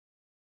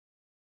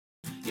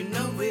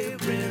we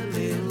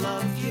really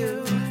love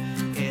you.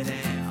 It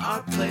ain't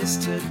our place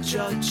to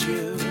judge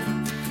you.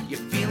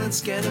 You're feeling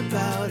scared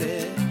about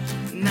it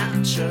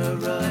naturally.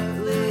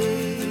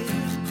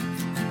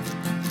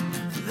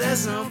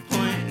 There's no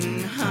point in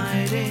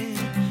hiding,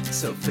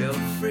 so feel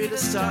free to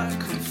start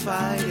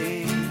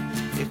confiding.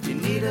 If you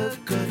need a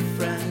good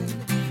friend,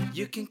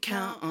 you can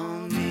count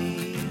on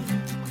me.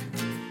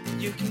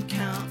 You can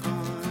count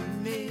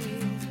on me.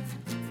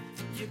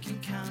 You can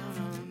count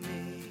on me.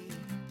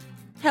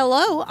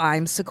 Hello,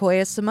 I'm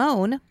Sequoia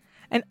Simone.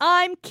 And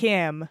I'm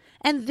Kim.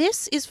 And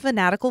this is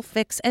Fanatical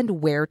Fix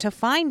and Where to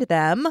Find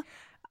Them,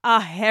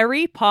 A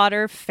Harry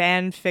Potter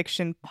fan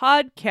fiction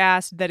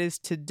podcast that is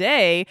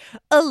today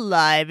a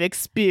live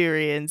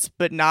experience,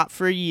 but not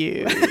for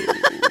you.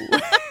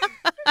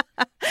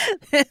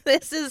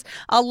 This is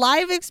a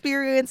live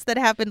experience that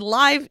happened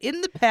live in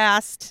the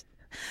past,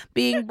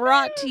 being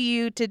brought to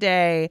you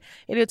today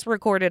in its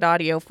recorded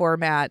audio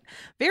format.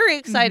 Very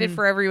excited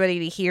for everybody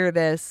to hear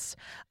this.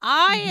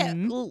 A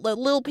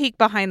little peek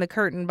behind the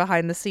curtain,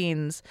 behind the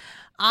scenes.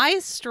 I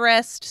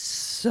stressed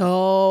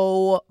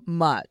so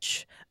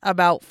much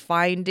about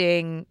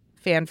finding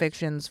fan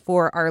fictions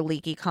for our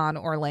LeakyCon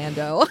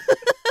Orlando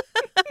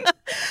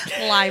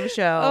live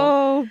show.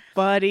 Oh,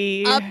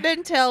 buddy. Up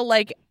until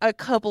like a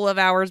couple of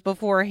hours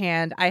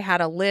beforehand, I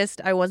had a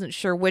list. I wasn't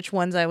sure which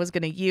ones I was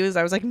going to use.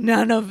 I was like,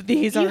 none of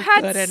these are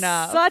good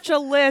enough. Such a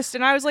list,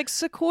 and I was like,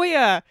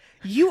 Sequoia,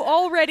 you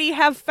already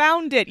have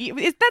found it.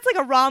 That's like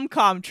a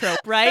rom-com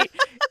trope, right?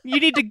 You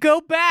need to go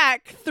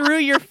back through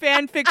your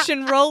fan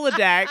fiction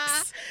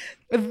Rolodex.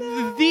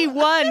 The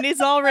one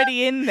is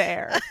already in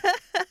there.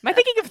 Am I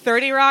thinking of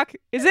 30 Rock?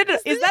 Is that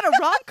a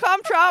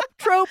rom-com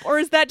trope, or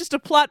is that just a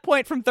plot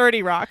point from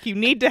 30 Rock? You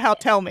need to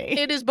tell me.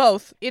 It is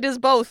both. It is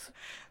both.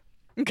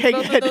 Okay,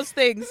 both good. of those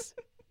things.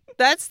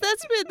 That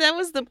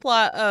was the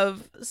plot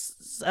of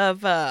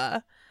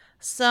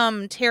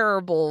some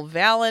terrible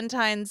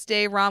Valentine's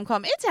Day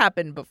rom-com. It's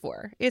happened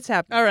before.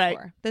 All right.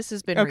 Before. This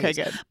has been Okay,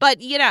 reused. good.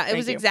 But yeah, it Thank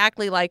was you.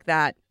 exactly like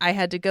that. I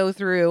had to go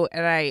through,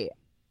 and I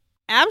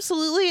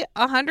absolutely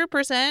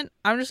 100%.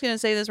 I'm just gonna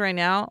say this right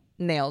now.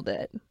 Nailed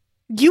it.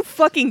 You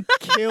fucking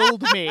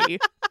killed me.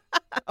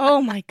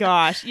 Oh my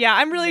gosh. Yeah,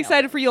 I'm really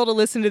excited for you all to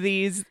listen to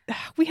these.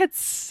 We had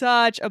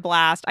such a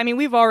blast. I mean,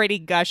 we've already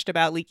gushed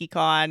about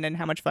LeakyCon and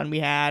how much fun we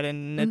had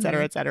and et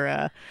cetera, et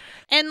cetera.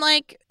 And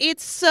like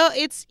it's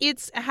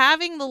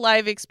having the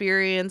live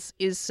experience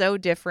is so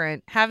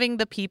different. Having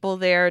the people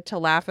there to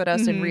laugh at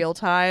us in real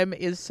time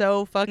is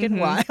so fucking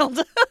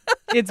wild.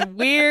 It's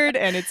weird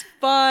and it's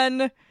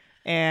fun.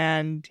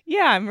 And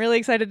yeah, I'm really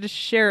excited to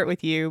share it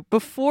with you.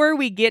 Before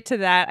we get to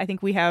that, I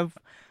think we have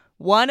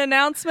one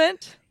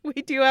announcement.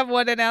 We do have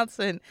one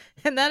announcement.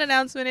 And that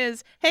announcement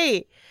is,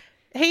 hey,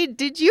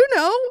 did you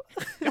know?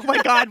 Oh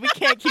my God, we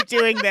can't keep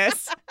doing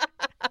this.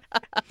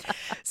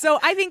 So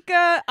I think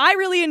I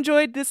really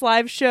enjoyed this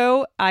live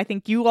show. I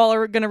think you all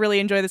are going to really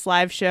enjoy this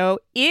live show.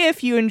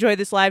 If you enjoy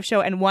this live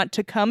show and want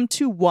to come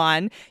to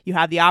one, you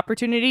have the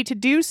opportunity to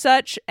do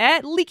such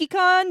at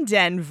LeakyCon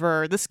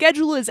Denver. The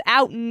schedule is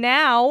out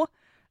now.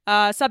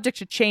 Subject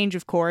to change,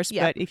 of course,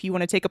 but if you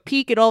want to take a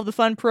peek at all of the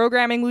fun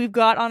programming we've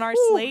got on our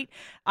slate,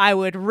 I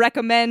would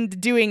recommend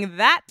doing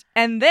that.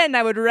 And then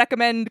I would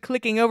recommend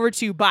clicking over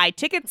to buy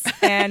tickets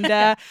and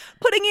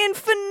putting in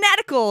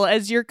Fanatical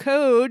as your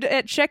code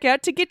at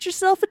checkout to get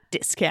yourself a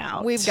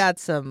discount. We've got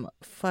some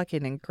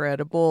fucking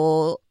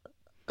incredible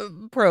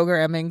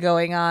programming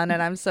going on,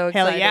 and I'm so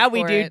excited. Hell yeah,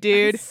 we do,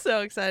 dude. I'm so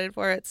excited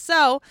for it.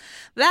 So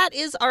that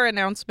is our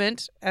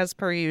announcement, as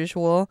per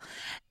usual.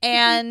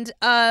 And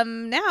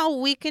now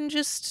we can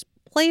just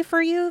play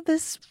for you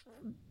this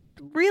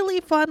really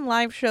fun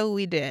live show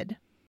we did.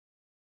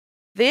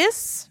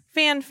 This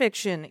fan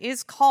fiction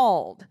is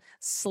called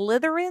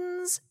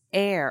Slytherin's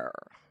Heir.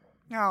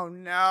 Oh,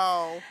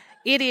 no.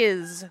 It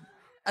is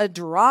a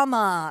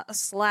drama /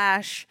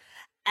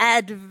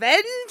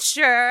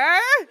 adventure.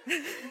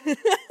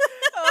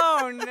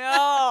 Oh,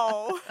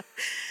 no.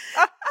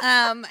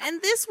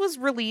 And this was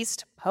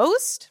released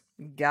post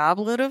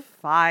Goblet of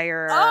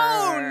Fire.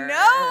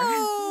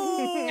 Oh,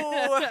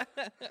 no.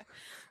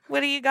 What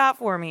do you got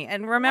for me?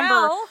 And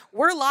remember,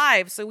 we're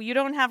live, so you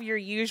don't have your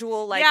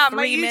usual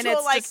 3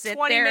 minutes to sit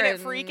 20-minute and,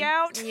 freak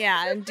out.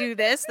 Yeah, and do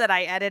this that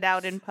I edit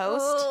out in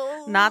post.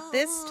 Not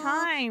this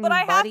time, But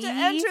I buddy. have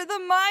to enter the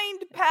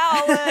Mind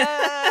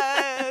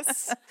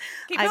Palace.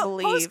 I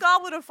believe. Post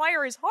Goblet of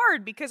Fire is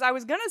hard because I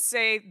was going to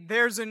say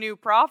there's a new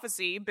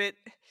prophecy, but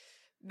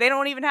they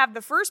don't even have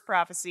the first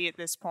prophecy at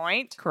this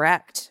point.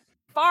 Correct.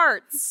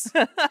 Farts.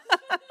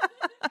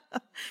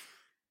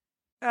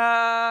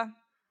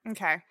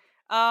 Okay.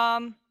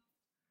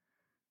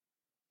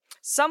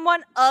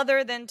 Someone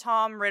other than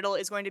Tom Riddle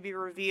is going to be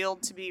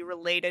revealed to be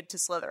related to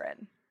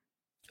Slytherin.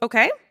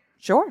 Okay,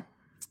 sure.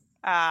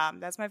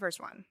 That's my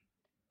first one.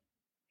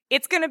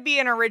 It's going to be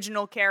an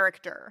original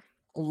character.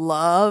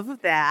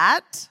 Love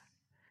that.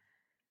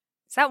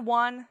 Is that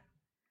one?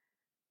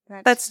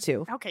 That's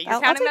two. Okay,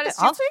 you're counting that as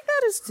two? I'll take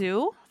that as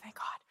two. Oh, thank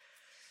God.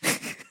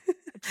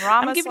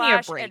 Drama I'm giving you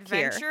a / break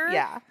adventure. here.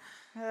 Yeah.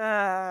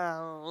 I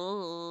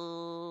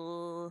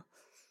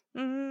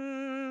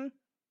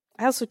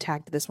also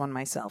tagged this one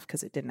myself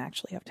because it didn't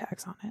actually have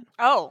tags on it.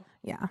 Oh,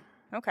 Yeah.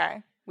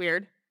 okay.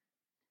 Weird.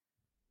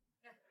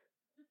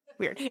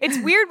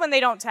 It's weird when they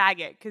don't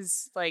tag it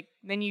because, like,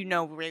 then you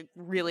know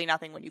really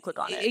nothing when you click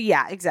on it.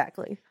 Yeah,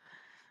 exactly.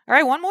 All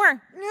right, one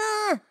more.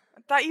 I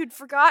thought you'd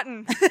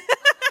forgotten.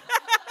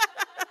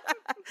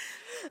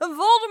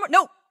 Voldemort.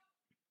 No.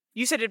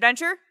 You said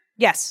adventure?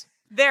 Yes.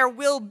 There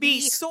will be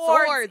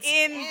swords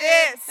in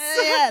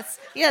this.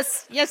 Yes.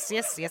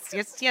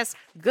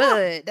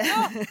 Good.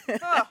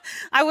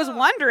 I was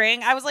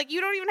wondering. I was like, you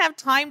don't even have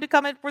time to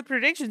come up with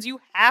predictions. You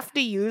have to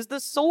use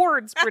the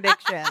swords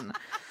prediction.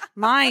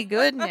 My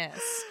goodness.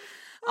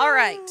 All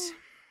right.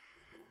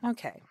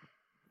 Okay.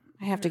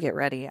 I have to get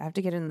ready. I have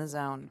to get in the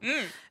zone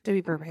to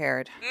be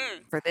prepared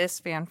for this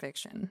fan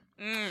fiction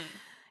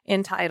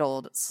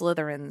entitled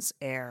Slytherin's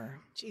Heir.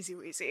 Jeezy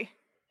Weezy.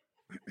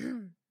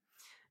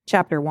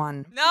 Chapter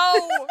 1.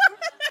 No!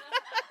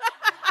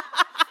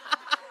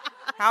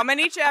 How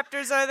many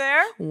chapters are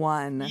there?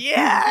 1.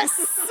 Yes!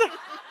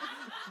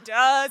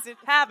 Does it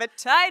have a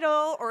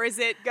title, or is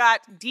it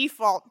got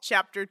default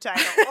chapter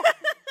title?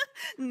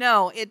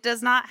 No, it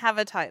does not have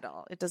a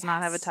title. It does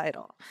not have a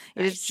title.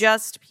 It is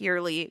just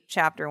purely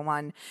chapter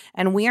 1.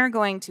 And we are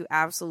going to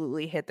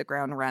absolutely hit the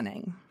ground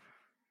running.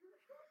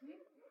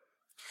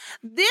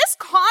 This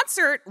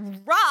concert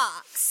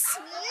rocks.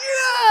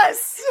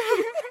 Yes!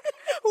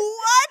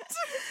 What?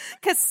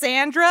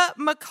 Cassandra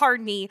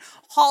McCartney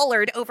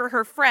hollered over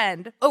her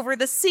friend over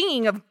the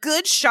singing of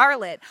Good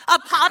Charlotte, a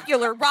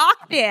popular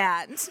rock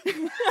band.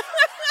 What?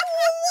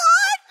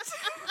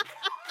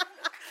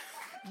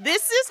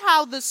 This is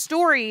how the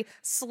story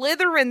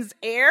Slytherin's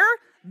Heir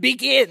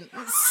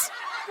begins.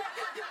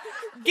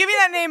 Give me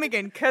that name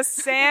again.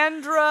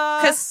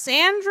 Cassandra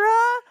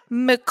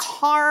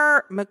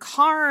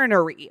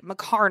McCarnery.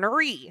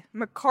 McCarnery?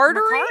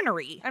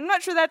 I'm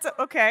not sure that's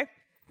okay.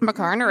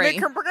 McCarnery.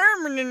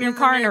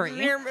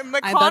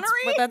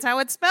 McCarnery? That's how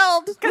it's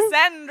spelled.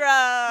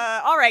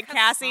 Cassandra. All right,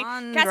 Cassie.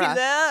 Cassandra.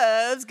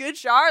 Cassie loves Good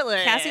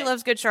Charlotte. Cassie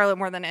loves Good Charlotte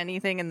more than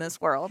anything in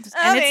this world.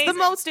 And it's the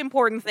most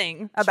important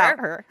thing about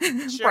her.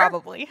 Sure.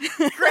 Probably.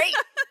 Great.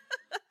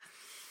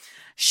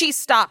 She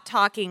stopped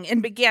talking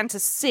and began to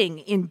sing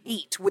in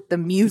beat with the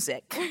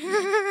music.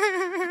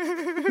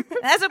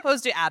 As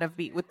opposed to out of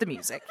beat with the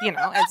music. You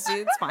know, it's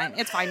fine.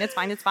 It's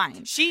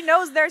fine. She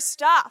knows their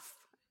stuff.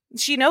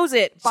 She knows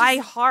it by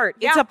heart.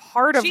 It's a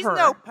part of She's her. She's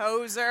no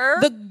poser.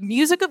 The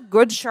music of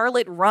Good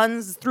Charlotte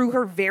runs through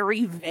her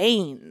very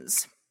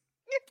veins.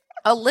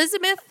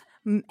 Elizabeth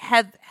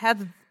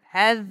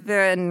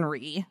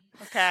Heathenry.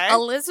 Okay.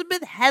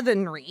 Elizabeth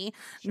Heathenry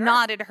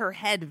nodded her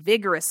head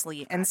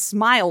vigorously and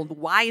smiled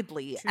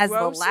widely as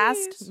the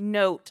last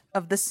note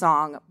of the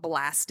song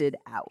blasted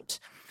out.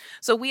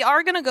 So we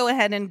are going to go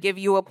ahead and give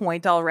you a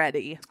point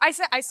already. I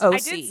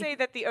did say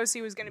that the OC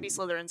was going to be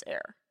Slytherin's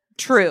heir.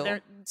 True. So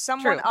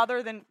someone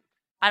other than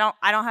I don't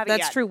have it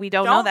yet. That's true. We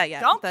don't know that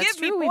yet. That's give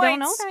true. Me points we don't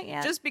know that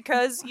yet. Just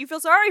because you feel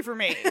sorry for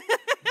me.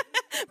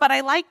 But I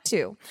like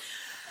to.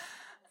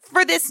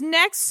 For this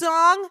next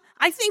song,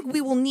 I think we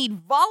will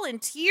need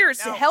volunteers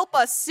to help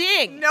us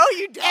sing. No,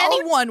 you don't.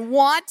 Anyone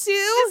want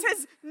to? This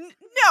is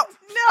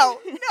no.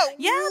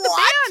 Yeah, what?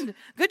 the band.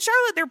 Good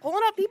Charlotte, they're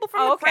pulling up people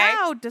from the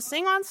crowd to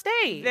sing on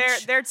stage.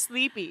 They're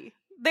sleepy.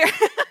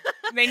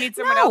 They need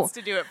someone else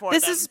to do it for them.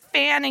 This is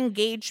fan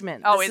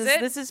engagement. Oh, is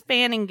it? This is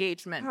fan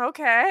engagement.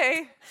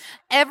 Okay.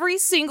 Every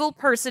single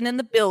person in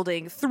the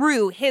building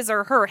threw his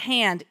or her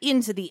hand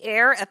into the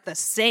air at the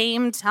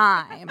same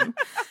time.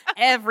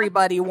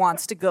 Everybody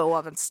wants to go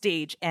up on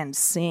stage and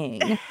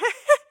sing.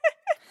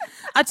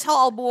 A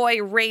tall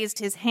boy raised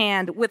his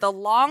hand with a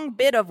long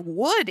bit of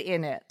wood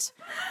in it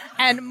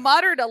and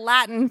muttered a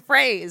Latin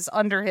phrase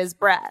under his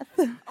breath.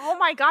 Oh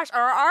my gosh,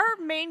 are our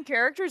main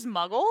characters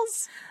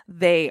muggles?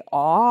 They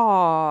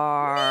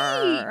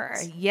are.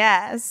 Neat.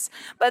 Yes.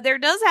 But there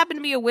does happen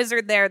to be a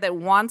wizard there that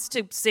wants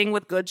to sing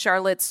with Good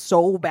Charlotte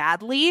so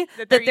badly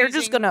that they're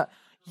just going to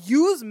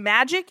use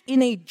magic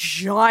in a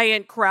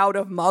giant crowd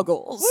of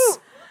muggles. Woo.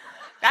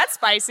 That's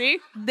spicy.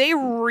 They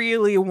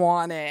really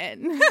want it.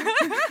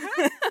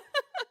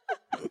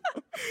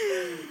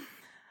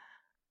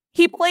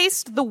 He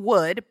placed the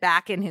wood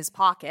back in his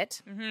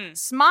pocket,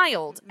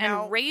 smiled,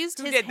 and raised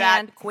his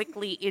hand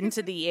quickly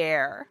into the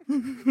air.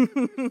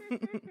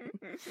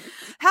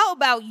 How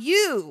about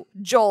you?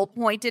 Joel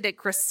pointed at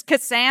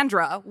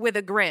Cassandra with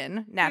a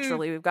grin.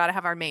 Naturally, we've got to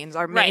have our mains.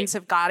 Our mains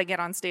have got to get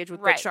on stage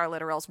with Good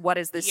Charlotte, or else what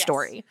is this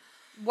story?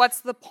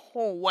 What's the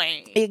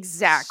point?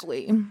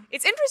 Exactly.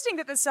 It's interesting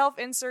that the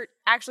self-insert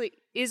actually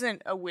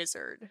isn't a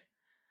wizard.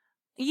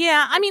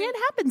 Yeah, I mean, it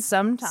happens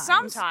sometimes.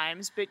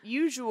 Sometimes, but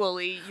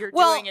usually you're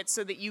doing it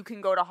so that you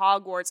can go to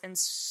Hogwarts and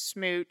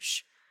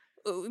smooch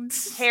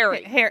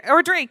Harry.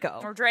 Or Draco.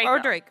 Or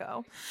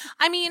Draco.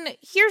 I mean,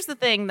 here's the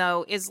thing,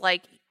 though, is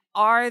like,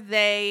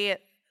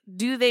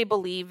 do they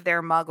believe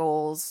they're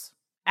muggles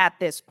at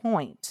this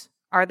point?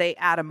 Are they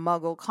at a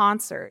muggle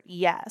concert?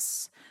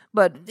 Yes.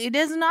 but it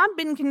has not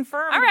been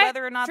confirmed All right,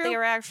 whether or not true. they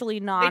are actually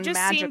They non-magical.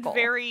 just seemed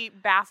very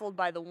baffled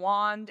by the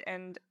wand,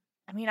 and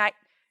I mean,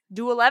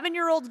 do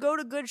 11-year-olds go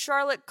to Good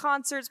Charlotte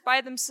concerts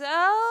by themselves?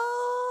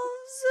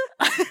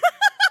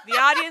 The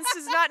audience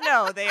does not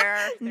know.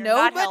 They're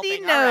not Nobody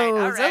helping.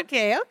 knows. All right.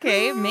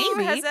 Okay, Who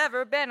maybe. has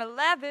ever been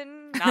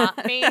 11?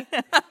 Not me.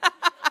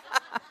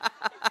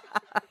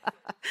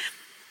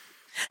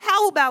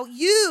 How about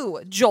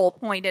you? Joel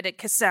pointed at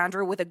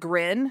Cassandra with a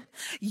grin.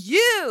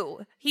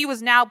 You! He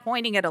was now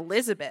pointing at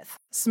Elizabeth,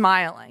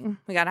 smiling.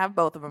 We gotta have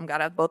both of them.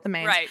 Gotta have both the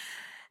mains. Right.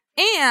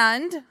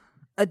 And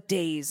a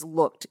dazed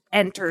look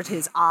entered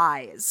his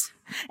eyes,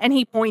 and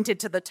he pointed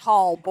to the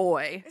tall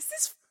boy.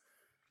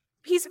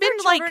 He's been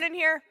There like, children in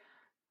here.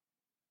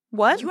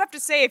 what? You have to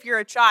say if you're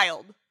a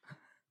child.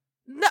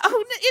 No,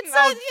 it's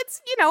No.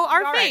 it's our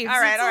All right, faves. all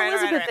right, It's all right, all right,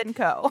 Elizabeth all right. and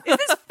Co. Is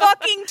this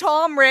fucking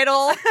Tom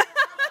Riddle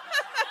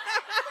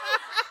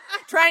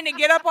trying to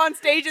get up on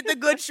stage at the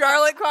Good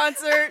Charlotte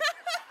concert?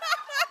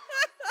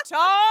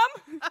 Tom,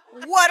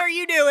 what are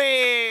you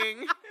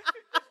doing?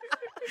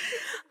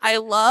 I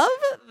love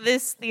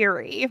this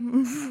theory.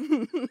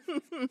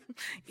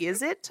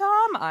 Is it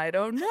Tom? I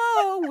don't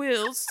know.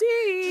 We'll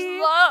see.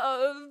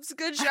 Loves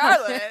Good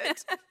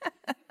Charlotte.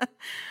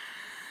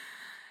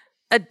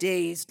 A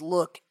dazed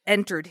look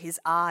entered his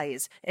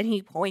eyes, and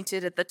he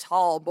pointed at the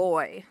tall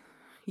boy.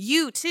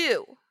 You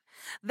too.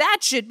 That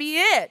should be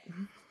it.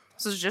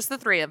 So it's just the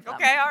three of them.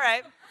 Okay, all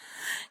right.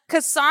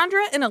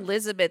 Cassandra and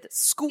Elizabeth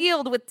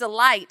squealed with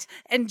delight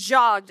and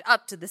jogged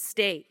up to the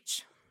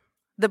stage.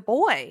 The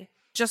boy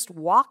just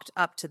walked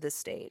up to the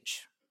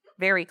stage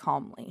very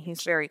calmly.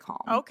 He's very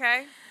calm.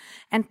 Okay.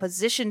 And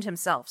positioned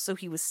himself so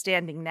he was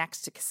standing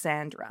next to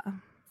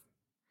Cassandra.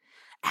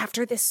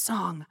 After this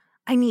song,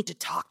 I need to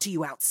talk to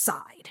you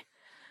outside,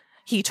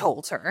 he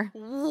told her.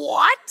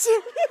 What?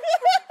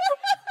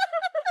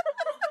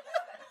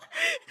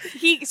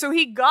 So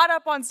he got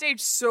up on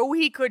stage so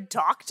he could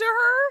talk to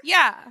her?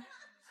 Yeah.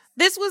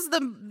 This was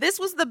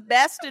the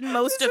best and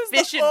most This was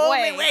efficient the only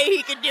way way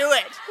he could do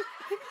it.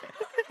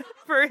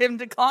 for him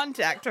to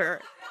contact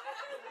her.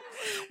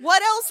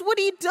 What else could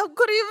he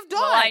have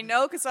done? Well, I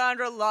know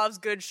Cassandra loves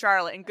Good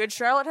Charlotte, and Good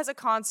Charlotte has a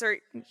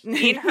concert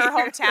in her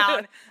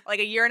hometown like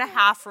a year and a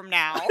half from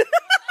now.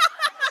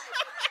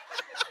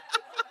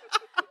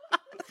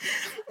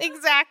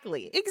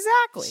 Exactly.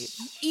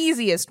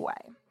 Easiest way.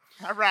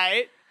 All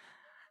right.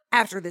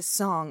 After this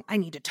song, I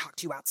need to talk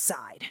to you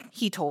outside,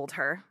 he told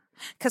her.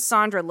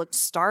 Cassandra looked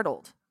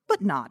startled,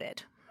 but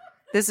nodded.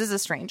 This is a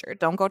stranger.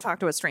 Don't go talk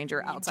to a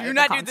stranger outside. Do of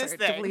not the do this concert.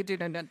 thing. Please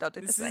don't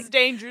do this This thing. is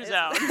danger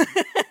zone.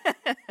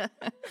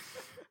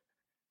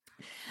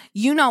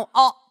 You know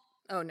all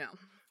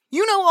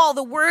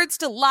the words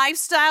to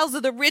Lifestyles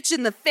of the Rich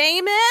and the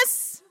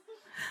Famous?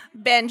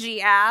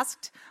 Benji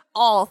asked.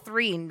 All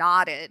three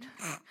nodded.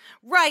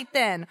 Right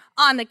then,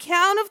 on the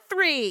count of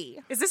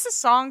 3. Is this a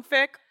song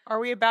fic? Are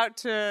we about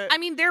to... I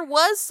mean, there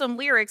was some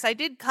lyrics. I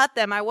did cut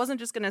them. I wasn't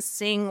just going to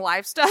sing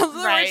Lifestyles of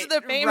the Rich and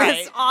the Famous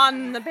right.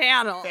 on the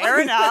panel.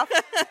 Fair enough.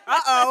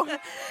 Uh-oh.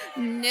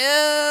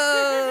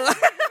 No.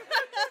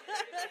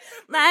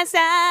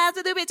 Lifestyles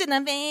of the Rich and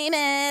the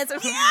Famous.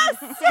 Yes!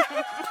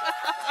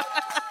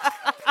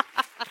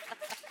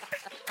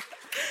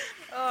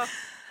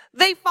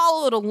 They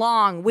followed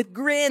along with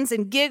grins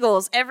and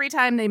giggles every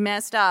time they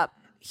messed up.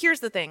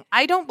 Here's the thing.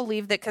 I don't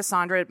believe that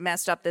Cassandra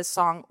messed up this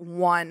song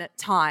one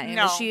time.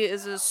 No. She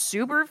is a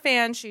super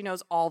fan. She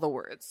knows all the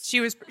words. She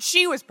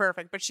was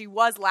perfect, but she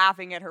was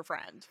laughing at her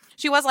friend.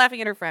 She was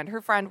laughing at her friend.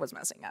 Her friend was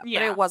messing up, but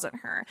Yeah. it wasn't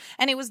her.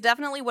 And it was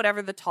definitely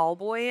whatever the tall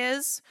boy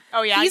is.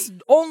 Oh, yeah? He's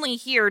only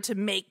here to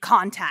make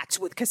contact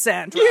with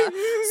Cassandra.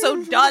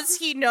 So does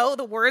he know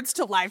the words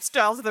to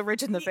Lifestyles of the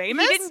Rich and the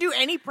Famous? He didn't do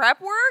any prep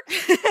work?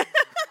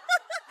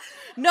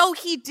 No,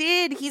 he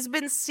did. He's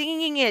been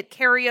singing it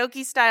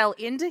karaoke style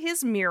into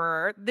his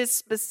mirror, this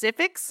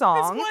specific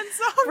song, This one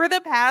song? for the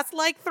past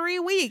 3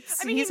 weeks.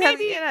 I mean, he's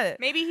maybe, having it.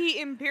 maybe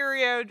he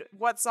imperioed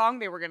what song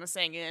they were going to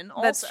sing in.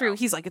 Also. That's true.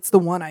 He's like, it's the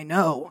one I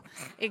know.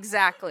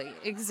 Exactly.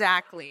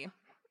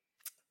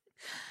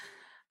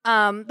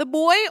 The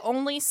boy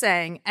only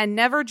sang and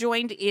never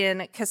joined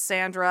in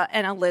Cassandra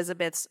and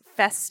Elizabeth's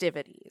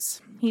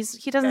festivities.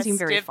 He doesn't seem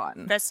very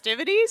fun.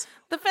 Festivities?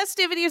 The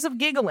festivities of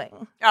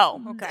giggling,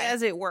 Oh, okay.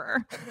 as it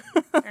were.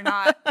 They're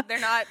not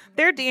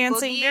They're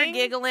dancing, they're boogieing?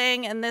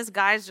 giggling, and this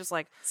guy's just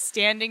like,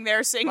 standing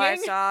there singing.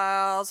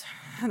 Lifestyles,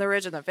 the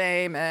rich and the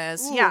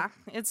famous. Ooh. Yeah,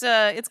 it's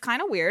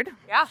kind of weird.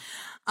 Yeah.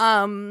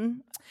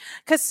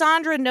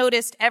 Cassandra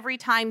noticed every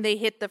time they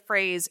hit the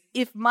phrase,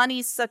 if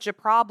money's such a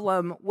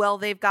problem, well,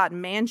 they've got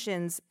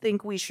mansions,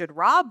 think we should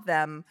rob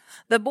them,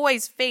 the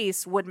boy's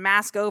face would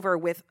mask over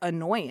with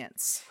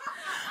annoyance.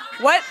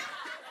 What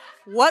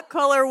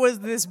color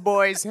was this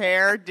boy's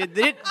hair? Did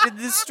the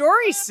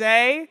story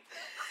say?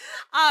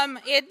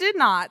 It did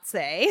not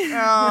say.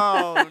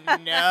 Oh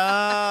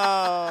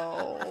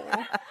no.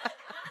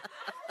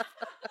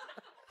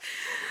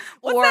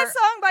 What's Or- that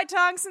song by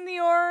Tonks and the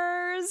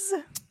Oars?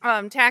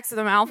 Tax of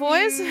the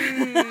Malfoys.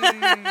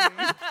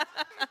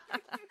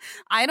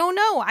 I don't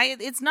know.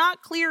 It's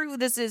not clear who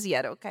this is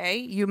yet, okay?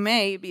 You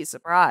may be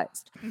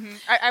surprised. Mm-hmm.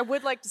 I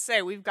would like to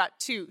say we've got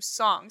 2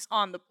 songs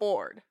on the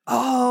board.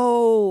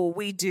 Oh,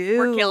 we do.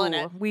 We're killing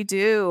it. We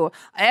do.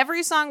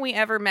 Every song we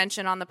ever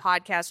mention on the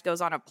podcast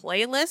goes on a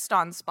playlist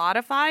on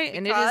Spotify,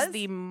 and it is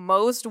the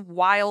most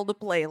wild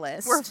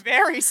playlist. We're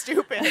very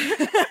stupid.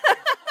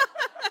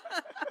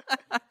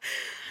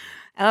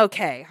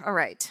 Okay, all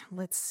right.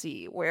 Let's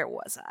see. Where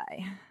was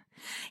I?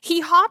 He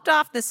hopped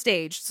off the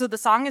stage, so the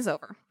song is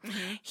over.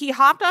 Mm-hmm. He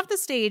hopped off the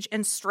stage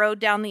and strode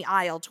down the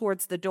aisle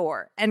towards the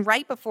door. And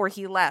right before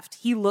he left,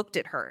 he looked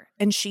at her,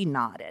 and she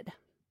nodded.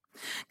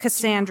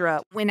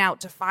 Cassandra went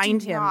out to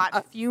find him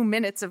a few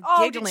minutes of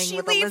giggling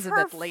with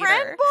Elizabeth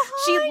later.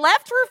 She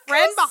left her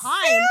friend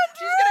behind.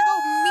 She's going to go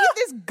meet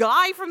this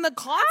guy from the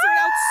concert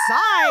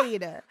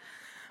outside.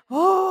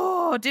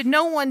 Oh, did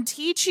no one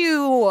teach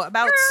you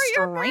about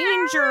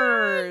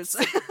strangers?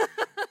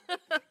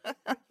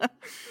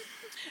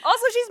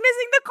 Also, she's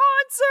missing the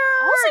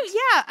concert. Also,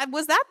 yeah,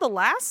 was that the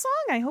last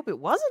song? I hope it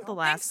wasn't the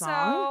last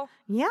song.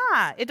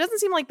 Yeah, it doesn't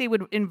seem like they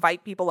would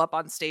invite people up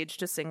on stage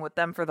to sing with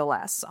them for the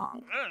last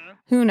song.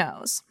 Who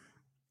knows?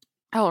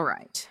 All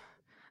right.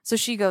 So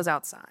she goes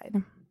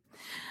outside.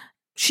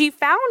 She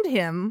found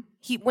him.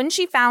 When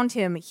she found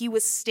him, he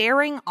was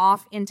staring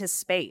off into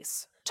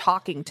space,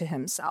 talking to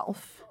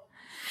himself.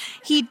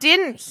 He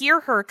didn't hear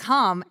her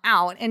come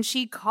out, and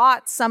she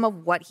caught some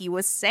of what he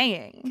was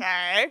saying.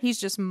 Okay. He's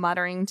just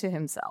muttering to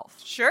himself.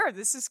 Sure,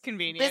 this is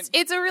convenient.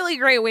 It's a really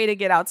great way to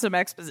get out some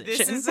exposition.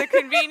 This is a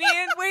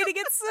convenient way to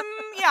get some,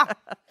 yeah.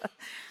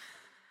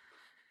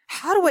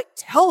 How do I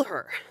tell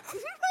her?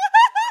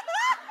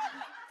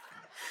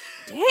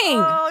 Dang.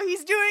 Oh,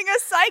 he's doing a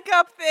psych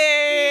up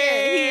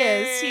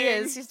thing. He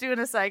is. He's doing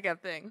a psych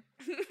up thing.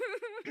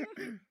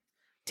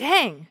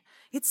 Dang.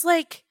 It's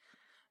like,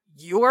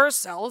 your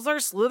cells are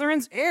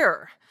Slytherin's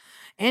heir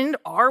and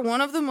are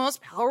one of the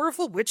most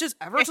powerful witches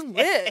ever to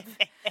live.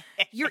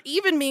 You're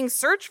even being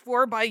searched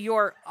for by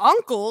your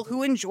uncle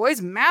who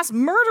enjoys mass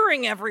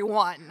murdering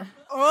everyone.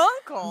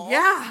 Uncle?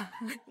 Yeah.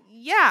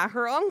 Yeah,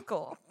 her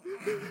uncle.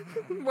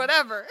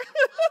 Whatever.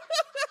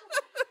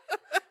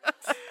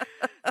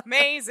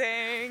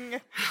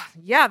 Amazing.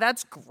 Yeah,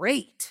 that's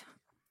great.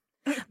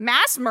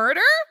 Mass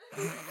murder?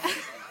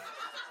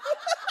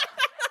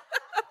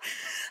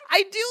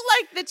 I do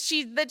like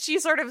that she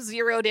sort of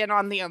zeroed in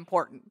on the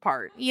important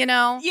part, you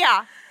know?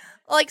 Yeah.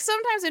 Like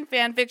sometimes in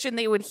fan fiction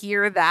they would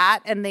hear that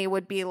and they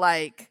would be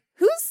like,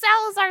 whose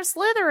cell is our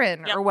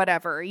Slytherin? Yep. Or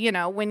whatever, you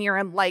know, when you're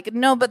in like,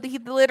 no, but he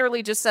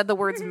literally just said the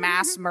words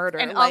mass murder.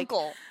 And like,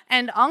 uncle.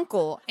 And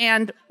uncle.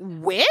 And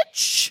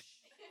witch?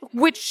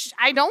 Which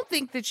I don't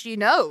think that she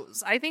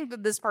knows. I think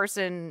that this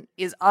person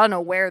is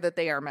unaware that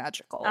they are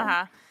magical.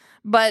 Uh-huh.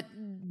 But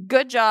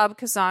good job,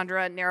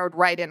 Cassandra, narrowed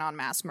right in on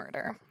mass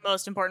murder.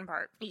 Most important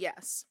part.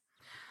 Yes.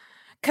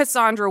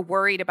 Cassandra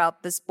worried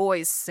about this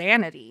boy's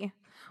sanity.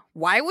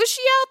 Why was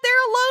she out there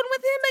alone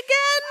with him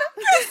again?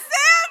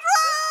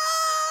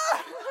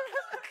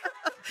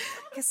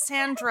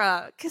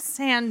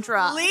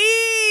 Cassandra.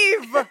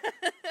 Leave!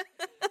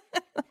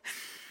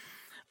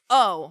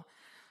 Oh,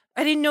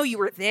 I didn't know you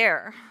were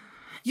there.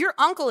 Your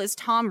uncle is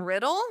Tom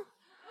Riddle?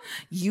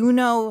 You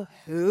know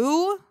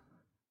who?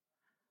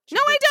 No,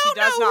 I don't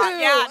know not. who.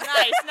 Yeah,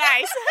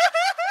 nice.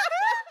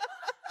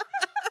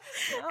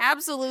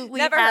 Absolutely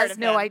Never heard has of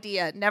no him.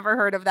 idea. Never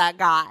heard of that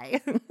guy.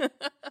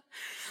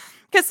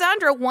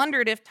 Cassandra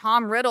wondered if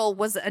Tom Riddle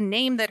was a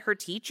name that her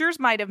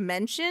teachers might have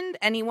mentioned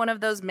any one of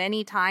those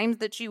many times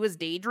that she Oh,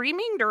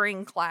 daydreaming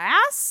during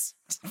class.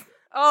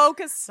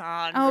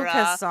 Cassandra.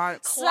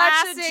 Classic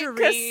Such a dreamer.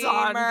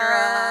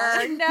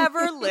 Cassandra.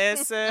 Never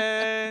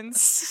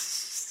listens.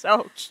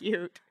 So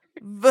cute.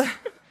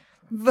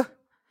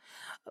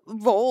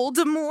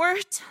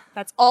 Voldemort?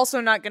 That's also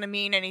not going to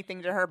mean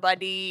anything to her,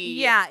 buddy.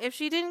 Yeah, if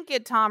she didn't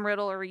get Tom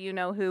Riddle or you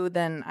know who,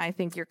 then I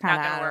think you're kind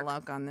of Not gonna out of work.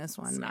 luck on this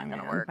one. It's not my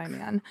gonna man, work. my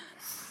man.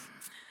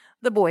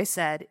 The boy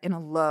said in a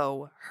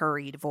low,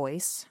 hurried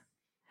voice.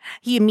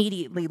 He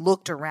immediately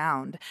looked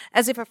around,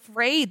 as if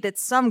afraid that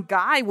some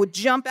guy would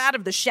jump out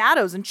of the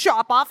shadows and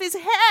chop off his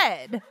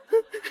head.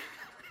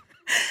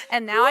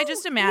 And now I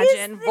just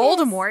imagine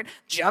Voldemort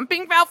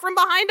jumping out from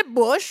behind a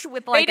bush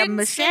with like a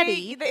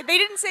machete. They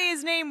didn't say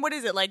his name, what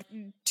is it, like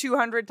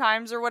 200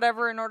 times or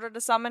whatever in order to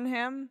summon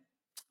him?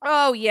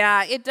 Oh,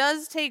 yeah. It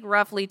does take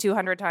roughly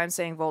 200 times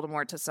saying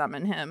Voldemort to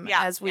summon him,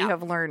 Yeah, as we yeah.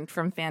 have learned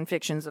from fan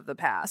fictions of the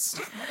past.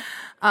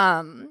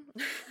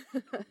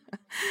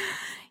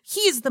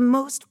 He's the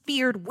most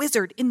feared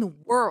wizard in the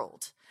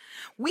world.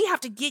 We have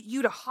to get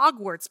you to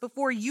Hogwarts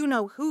before you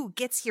know who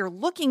gets here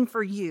looking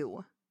for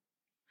you.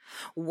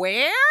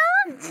 Where?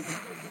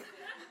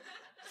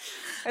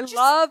 I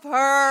love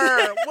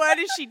her. What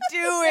is she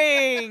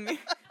doing?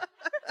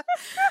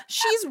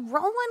 She's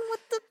rolling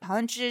with the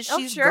punches. Oh,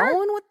 She's sure.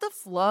 going with the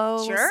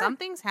flow. Sure.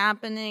 Something's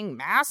happening.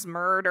 Mass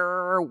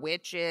murder,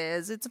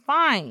 witches. It's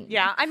fine.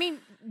 Yeah, I mean,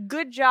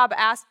 good job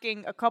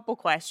asking a couple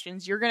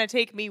questions. You're going to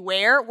take me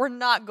where? We're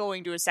not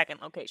going to a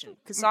second location.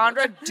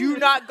 Cassandra, do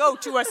not go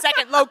to a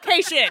second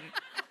location.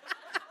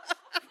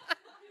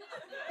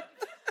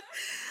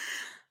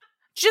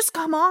 Just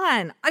come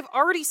on. I've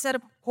already set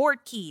up a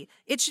port key.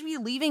 It should be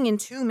leaving in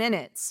 2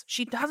 minutes.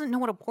 She doesn't know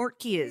what a port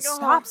key is. No.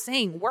 Stop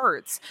saying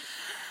words.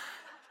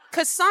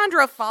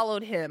 Cassandra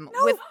followed him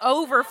with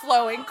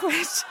overflowing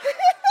questions.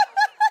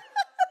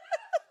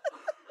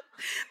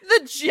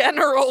 The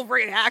general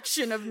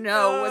reaction of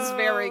no was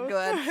very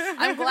good.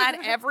 I'm glad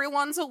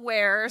everyone's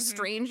aware.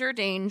 Stranger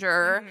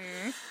danger.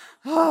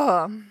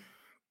 But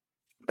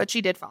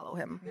she did follow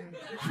him.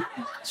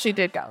 She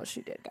did go.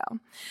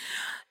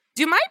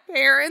 Do my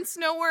parents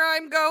know where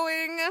I'm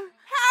going?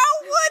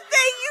 How would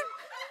they, you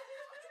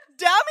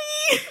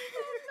dummy?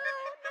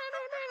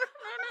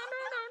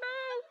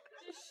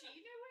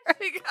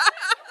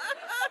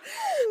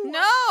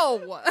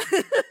 No.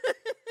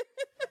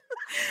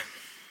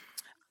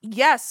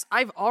 Yes,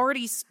 I've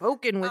already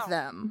spoken with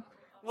them.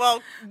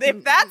 Well,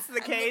 if that's the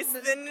case,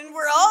 then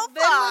we're all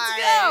Then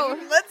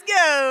fine. Let's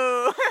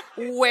go.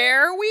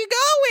 Where are we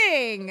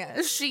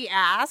going? She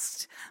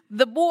asked.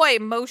 The boy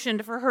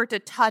motioned for her to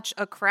touch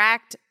a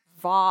cracked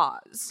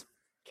vase.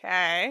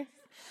 Okay.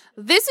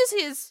 This is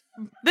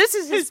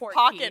his port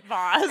pocket key.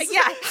 vase.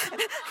 Yeah.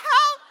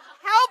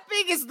 How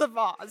big is the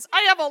vase?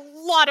 I have a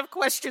lot of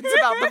questions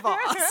about the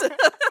vase.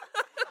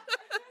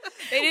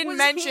 They didn't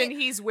mention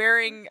he's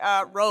wearing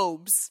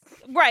robes.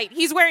 Right,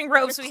 he's wearing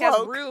robes, so he has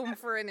cloak. room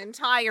for an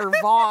entire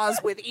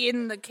vase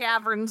within the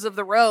caverns of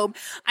the robe.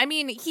 I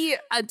mean, he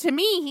to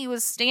me, he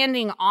was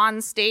standing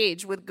on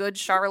stage with Good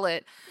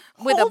Charlotte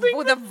with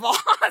a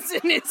vase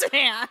in his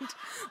hand.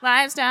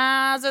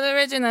 Lifestyles of the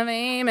rich and the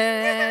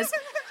famous,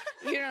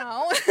 you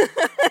know.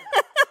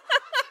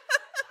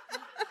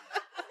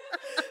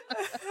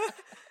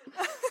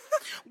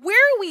 Where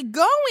are we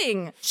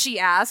going? She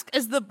asked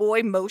as the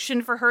boy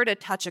motioned for her to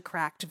touch a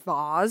cracked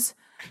vase.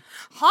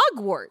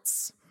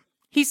 Hogwarts.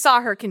 He saw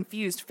her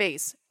confused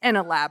face and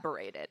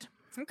elaborated.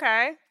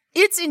 Okay.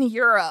 It's in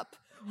Europe.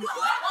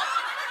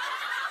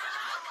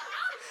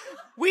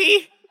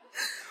 We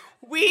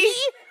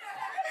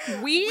have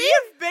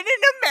been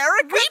in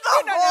America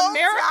the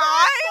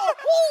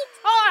whole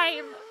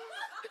time.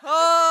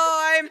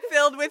 Oh, I'm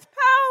filled with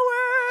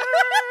power.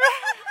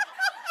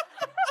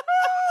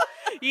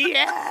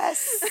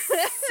 Yes.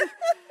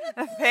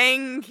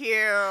 Thank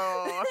you.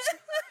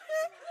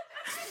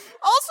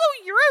 Also,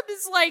 Europe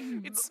is like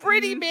it's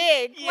pretty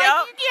big. Yep.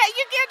 Like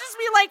you can't just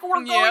be like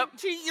we're going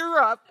to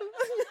Europe.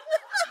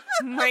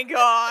 Oh my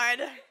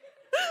God.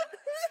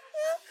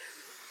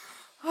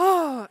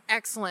 Oh,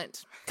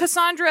 excellent.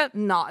 Cassandra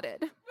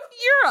nodded.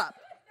 Europe.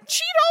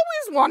 She'd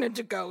always wanted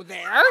to go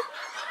there.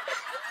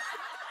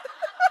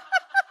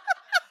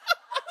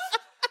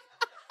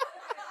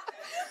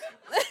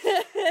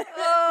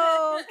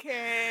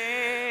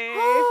 Okay.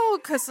 Oh,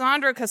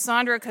 Cassandra.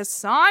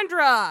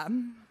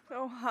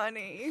 Oh,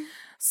 honey.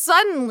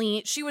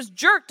 Suddenly, she was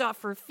jerked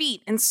off her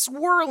feet and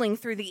swirling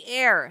through the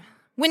air.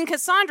 When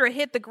Cassandra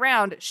hit the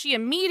ground, she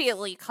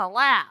immediately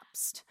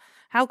collapsed.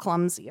 How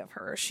clumsy of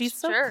her. She's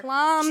so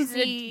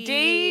clumsy. She's a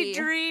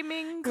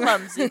daydreaming,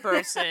 clumsy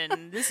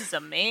person. This is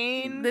a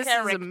main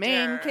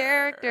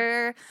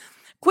character.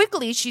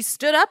 Quickly, she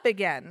stood up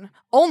again,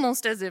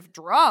 almost as if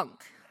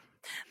drunk.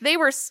 They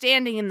were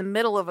standing in the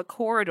middle of a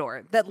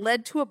corridor that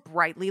led to a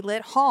brightly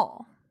lit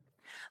hall.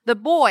 The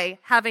boy,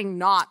 having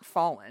not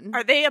fallen.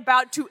 Are they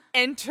about to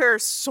enter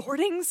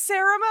sorting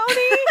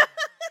ceremony?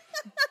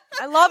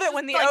 I love it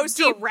when the Like, OC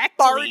directly.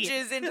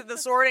 barges into the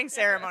sorting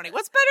ceremony.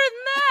 What's better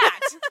than that?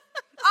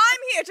 I'm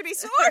here to be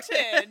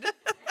sorted.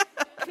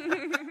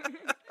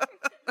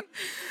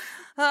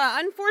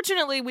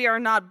 Unfortunately, we are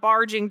not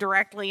barging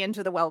directly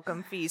into the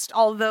welcome feast,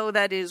 although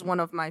that is one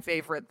of my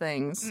favorite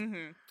things.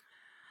 Mm-hmm.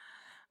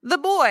 The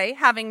boy,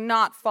 having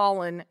not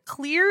fallen,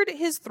 cleared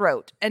his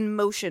throat and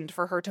motioned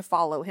for her to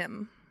follow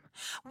him.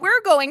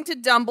 We're going to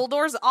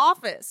Dumbledore's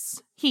office,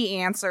 he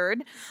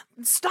answered.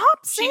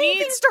 Stop saying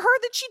things to her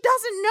that she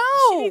doesn't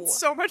know. She needs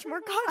so much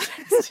more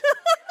context.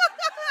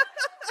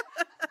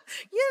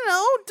 You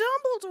know,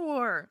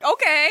 Dumbledore.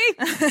 Okay.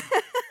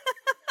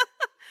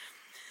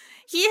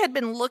 He had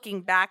been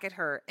looking back at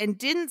her and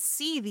didn't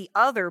see the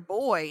other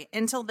boy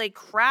until they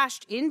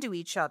crashed into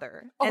each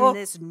other, and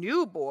this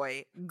new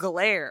boy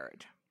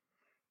glared.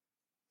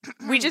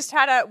 We just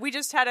had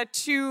a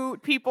two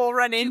people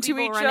run into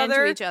each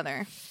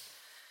other.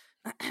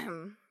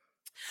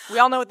 We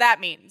all know what that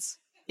means.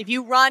 If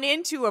you run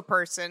into a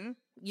person,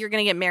 You're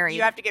gonna get married.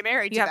 you have to get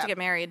married. You have them. to get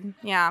married.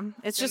 Yeah,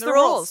 it's just in the the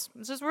rules. rules.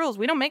 It's just rules.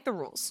 We don't make the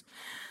rules.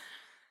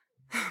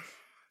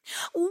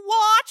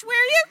 Watch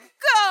where you're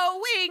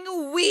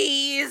going,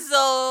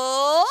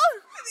 Weasel.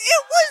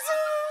 It was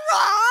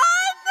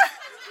Ron.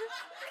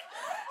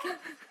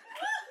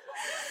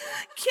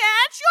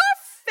 Can't your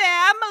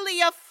family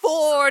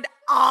afford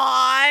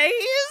eyes?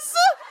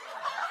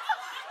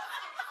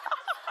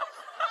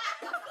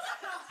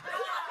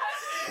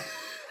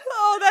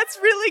 Oh, that's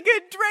really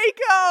good,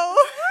 Draco.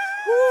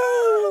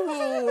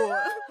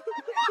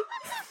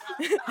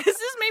 This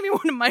is maybe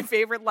one of my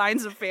favorite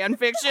lines of fan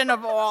fiction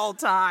of all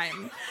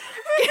time.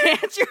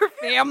 Can't your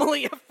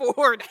family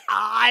afford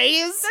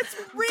eyes?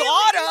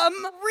 Got him.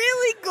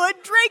 Really good,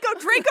 Draco.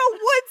 Draco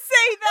would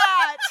say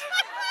that.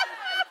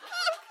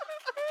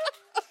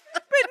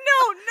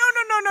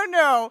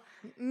 no.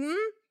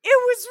 It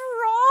was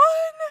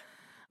Ron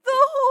the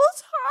whole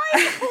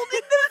time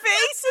holding the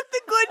vase at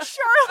the Good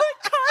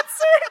Charlotte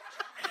concert,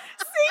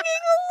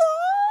 singing along.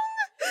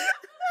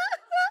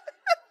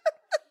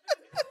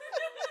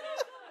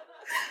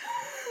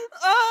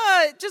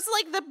 Just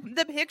like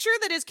the picture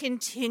that is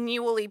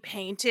continually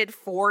painted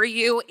for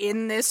you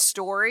in this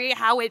story,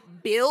 how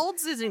it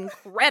builds is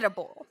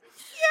incredible.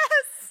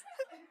 Yes.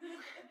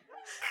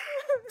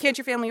 Can't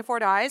your family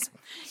afford eyes?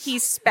 He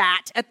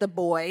spat at the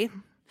boy.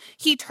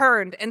 He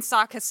turned and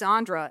saw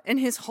Cassandra, and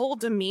his whole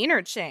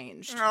demeanor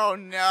changed. Oh,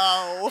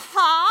 no.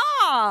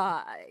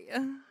 Hi.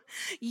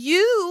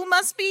 You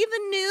must be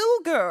the new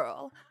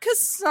girl,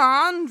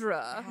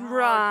 Cassandra,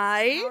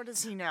 right? How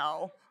does he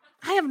know?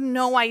 I have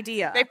no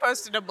idea. They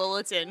posted a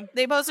bulletin.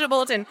 They posted a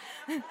bulletin.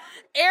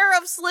 Heir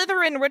of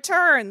Slytherin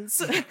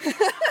returns.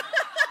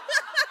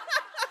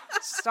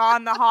 Just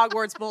on the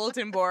Hogwarts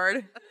bulletin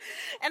board.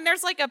 And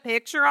there's like a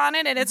picture on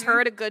it, and it's her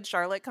at a Good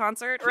Charlotte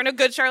concert, or in a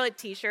Good Charlotte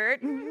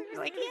t-shirt. She's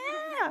like,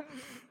 yeah.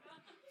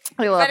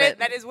 I love it.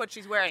 That is what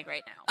she's wearing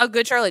right now. A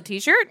Good Charlotte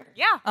t-shirt?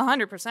 Yeah.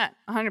 100%.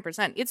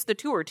 100%. It's the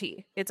tour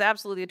tee. It's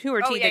absolutely a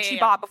tour tee yeah, that she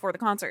yeah. bought before the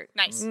concert.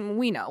 Nice.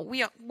 We know.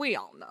 We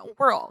all know.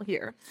 We're all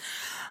here.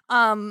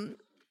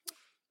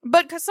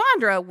 But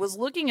Cassandra was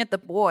looking at the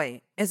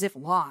boy as if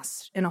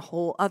lost in a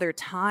whole other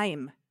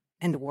time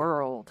and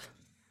world.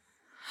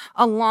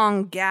 A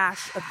long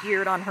gash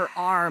appeared on her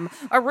arm.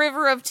 A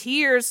river of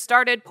tears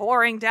started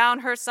pouring down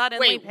her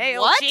suddenly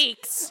pale what?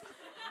 cheeks.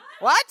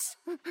 What?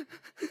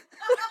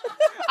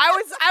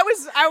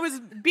 I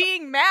was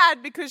being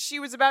mad because she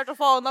was about to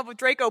fall in love with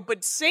Draco,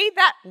 but say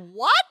that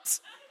what?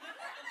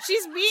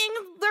 She's being,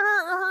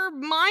 her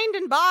mind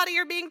and body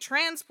are being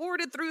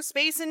transported through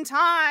space and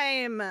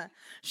time.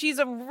 She's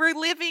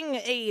reliving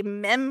a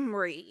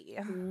memory.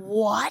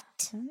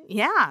 What?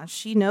 Yeah,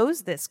 she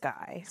knows this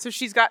guy. So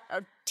she's got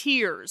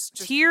tears.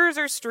 Tears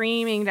are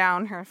streaming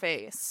down her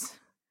face.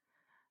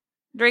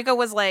 Draco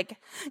was like,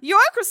 "You're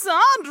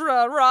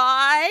Cassandra,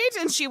 right?"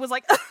 And she was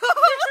like,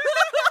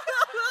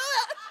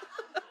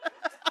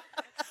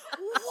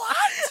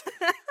 What?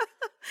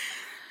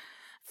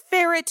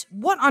 "Ferret,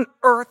 what on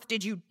earth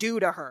did you do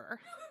to her?"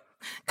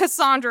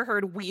 Cassandra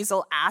heard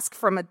Weasel ask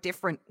from a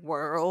different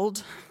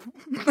world.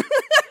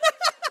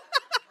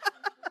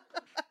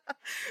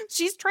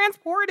 She's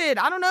transported.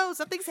 I don't know.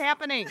 Something's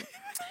happening.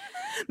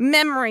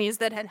 Memories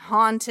that had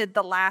haunted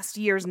the last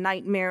year's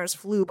nightmares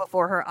flew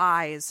before her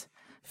eyes.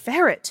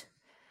 Ferret.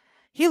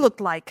 He looked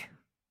like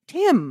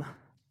Tim.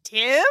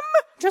 Tim?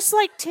 Just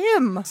like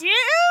Tim. Tim?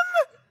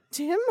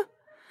 Tim?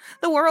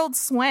 The world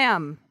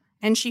swam,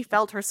 and she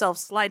felt herself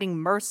sliding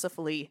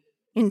mercifully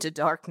into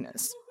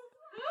darkness.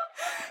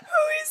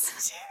 Who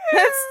is Tim?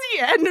 That's the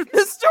end of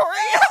the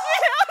story.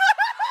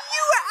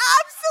 You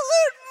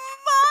absolute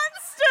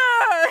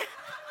monster!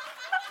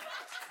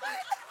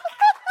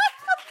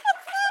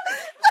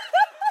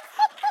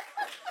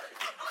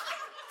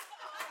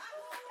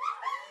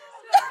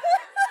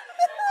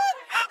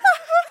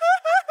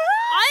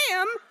 I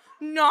am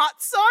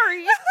not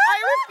sorry. I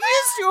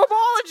refuse to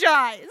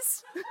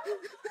apologize.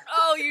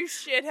 Oh, you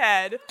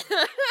shithead.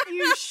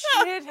 You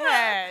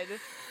shithead.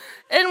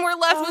 And we're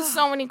left with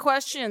so many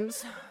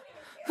questions.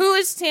 Who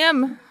is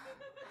Tim?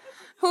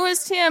 Who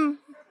is Tim?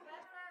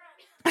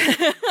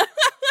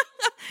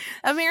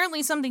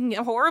 Apparently something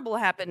horrible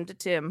happened to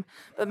Tim,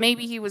 but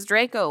maybe he was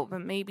Draco,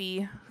 but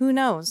maybe, who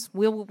knows?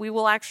 We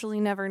will actually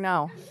never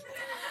know.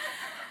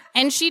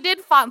 And she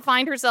did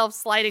find herself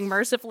sliding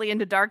mercifully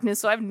into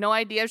darkness, so I have no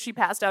idea if she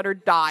passed out or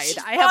died.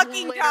 I have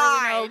fucking literally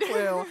died. no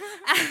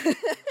clue.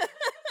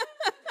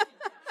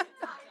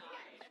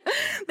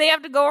 They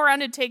have to go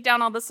around and take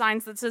down all the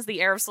signs that says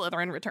the heir of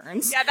Slytherin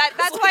returns. Yeah, that's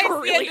Like, why it's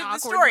really the end of the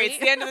story. awkwardly. It's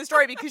the end of the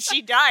story because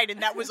she died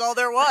and that was all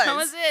there was. That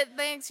was it.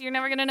 Thanks. You're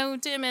never going to know who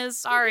Tim is.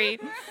 Sorry.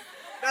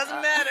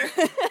 Doesn't matter.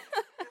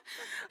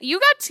 You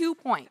got 2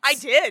 points. I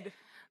did.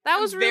 That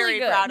was I'm really very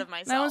good. proud of That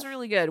myself. was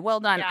really good. Well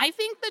done. Yeah. I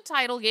think the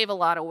title gave a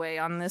lot away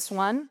on this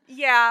one.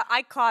 Yeah,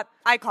 I caught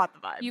the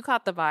vibe. You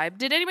caught the vibe.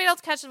 Did anybody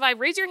else catch the vibe?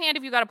 Raise your hand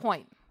if you got a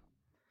point.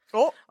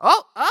 Oh,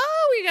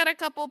 Oh, we got a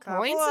couple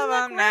points of in the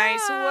them.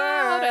 Nice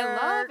crowd. I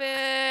love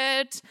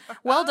it.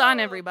 Well done,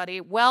 everybody.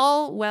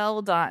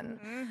 Well done.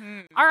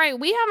 mm-hmm. All right,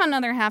 we have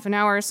another half an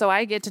hour, so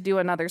I get to do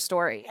another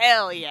story.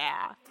 Hell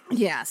yeah.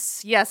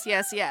 Yes.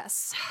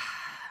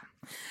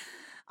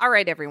 All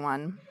right,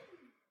 everyone.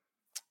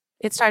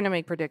 It's time to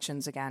make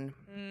predictions again.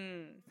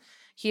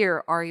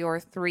 Here are your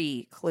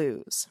 3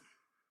 clues.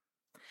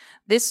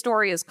 This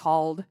story is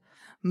called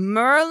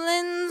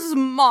Merlin's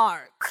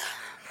Mark.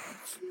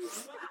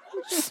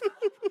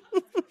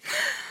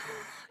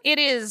 It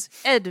is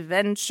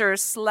adventure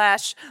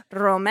 /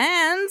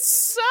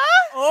 romance.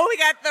 Oh, we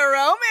got the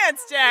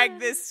romance tag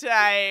this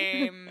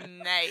time.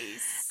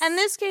 Nice. And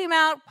this came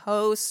out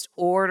post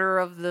Order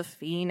of the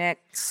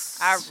Phoenix.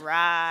 All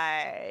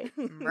right.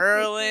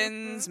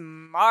 Merlin's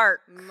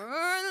Mark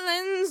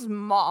Merlin's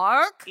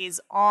Mark. is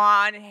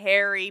on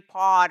Harry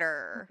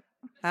Potter.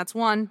 That's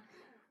one.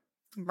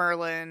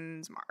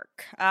 Merlin's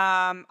Mark.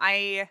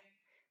 I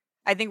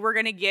think we're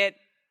gonna get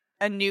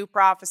a new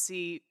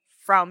prophecy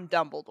from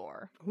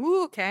Dumbledore.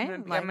 Ooh, okay.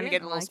 I'm gonna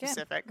get a little like it.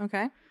 specific.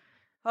 Okay.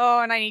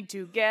 Oh, and I need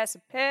to guess a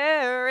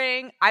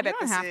pairing. I bet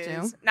don't this have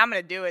is. to. I'm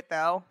gonna do it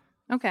though.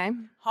 Okay.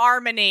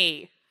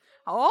 Harmony.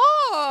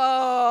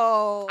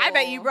 Oh. I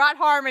bet you brought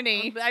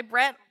Harmony. I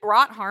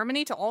brought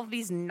Harmony to all of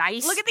these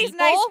nice Look at these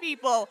people. nice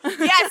people.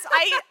 Yes,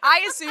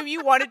 I assume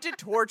you wanted to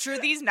torture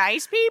these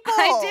nice people.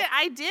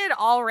 I did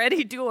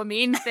already do a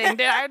mean thing.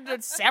 I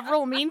did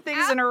several mean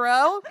things in a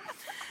row.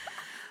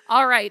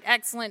 All right,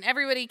 excellent.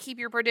 Everybody keep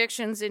your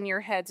predictions in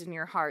your heads and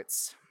your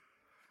hearts.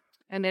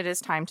 And it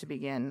is time to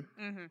begin.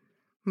 Mm-hmm.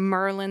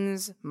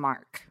 Merlin's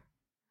Mark.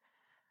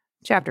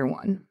 Chapter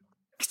 1.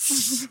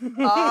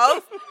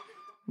 Of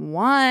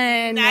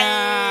 1.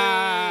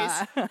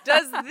 nice.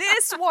 Does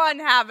this one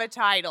have a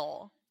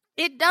title?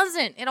 It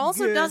doesn't. It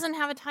also Good. doesn't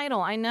have a title.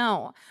 I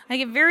know. I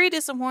get very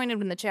disappointed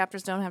when the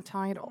chapters don't have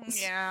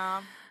titles.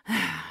 Yeah.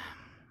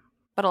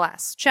 But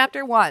alas,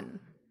 Chapter 1.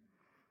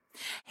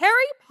 Harry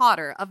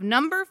Potter of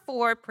number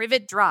 4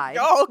 Privet Drive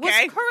Oh,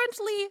 okay. was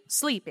currently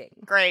sleeping.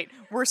 Great.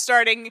 We're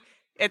starting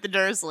at the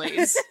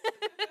Dursleys.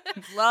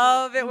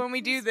 Love it when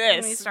we do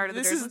this. When we start at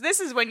the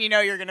This is when you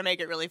know you're going to make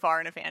it really far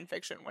into fan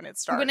fiction when it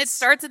starts. When it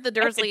starts at the the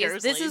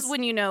Dursleys, this is Dursleys.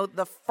 when you know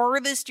the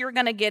furthest you're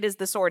going to get is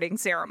the sorting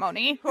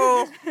ceremony.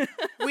 Oh,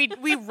 we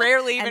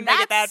rarely even And make it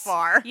that that's-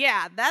 far.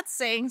 Yeah, that's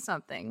saying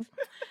something.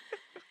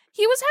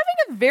 He was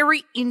having a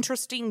very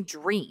interesting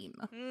dream.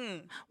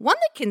 One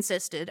that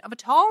consisted of a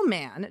tall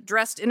man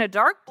dressed in a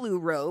dark blue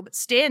robe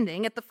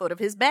standing at the foot of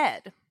his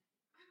bed.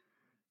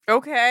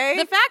 Okay.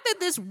 The fact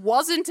that this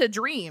wasn't a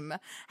dream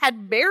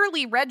had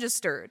barely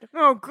registered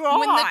oh, God.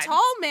 when the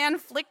tall man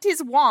flicked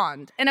his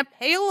wand and a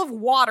pail of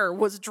water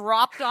was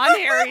dropped on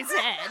Harry's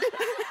head.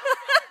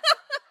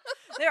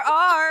 There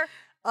are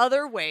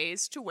other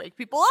ways to wake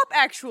people up,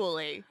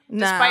 actually.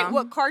 Despite No.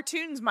 what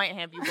cartoons might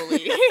have you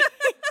believe.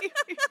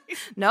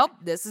 Nope,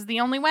 this is the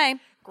only way.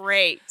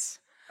 Great.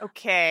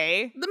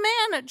 Okay. The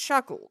man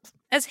chuckled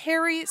as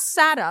Harry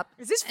sat up.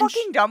 Is this and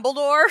fucking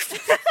Dumbledore?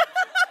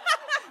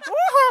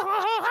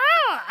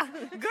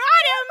 Got him!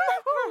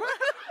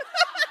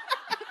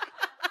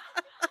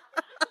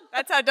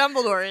 That's how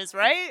Dumbledore is,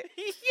 right?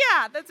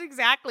 Yeah, that's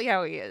exactly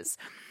how he is.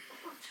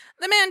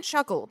 The man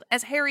chuckled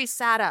as Harry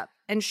sat up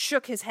and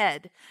shook his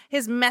head,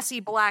 his messy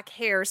black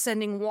hair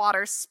sending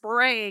water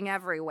spraying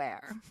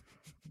everywhere.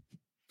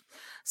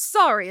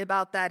 Sorry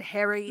about that,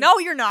 Harry. No,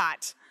 you're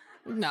not.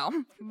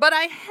 No, but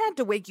I had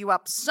to wake you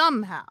up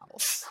somehow,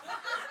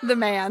 the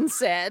man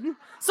said.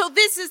 So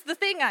this is the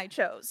thing I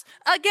chose.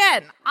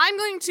 Again, I'm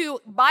going to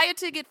buy a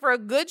ticket for a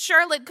Good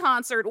Charlotte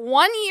concert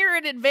 1 year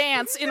in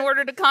advance in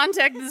order to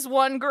contact this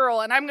one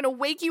girl, and I'm going to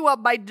wake you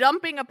up by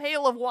dumping a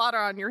pail of water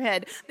on your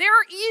head. There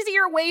are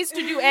easier ways to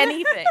do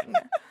anything.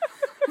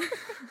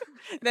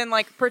 Then,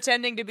 like,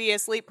 pretending to be a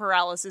sleep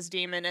paralysis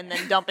demon and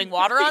then dumping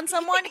water on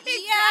someone?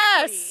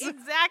 Yes,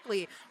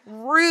 exactly.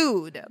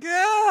 Rude.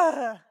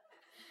 Ugh.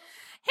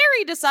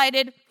 Harry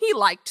decided he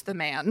liked the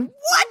man.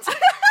 What?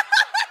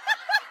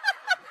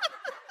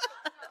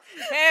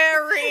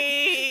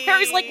 Harry!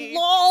 Harry's like,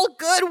 lol,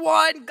 good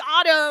one,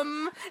 got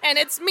him, and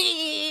it's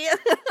me.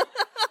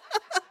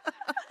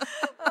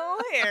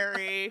 Oh,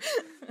 Harry.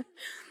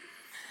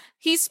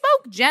 He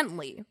spoke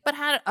gently, but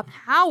had a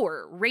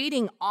power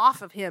radiating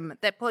off of him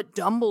that put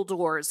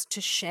Dumbledore's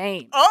to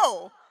shame.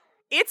 Oh,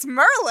 it's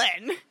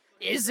Merlin.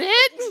 Is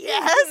it?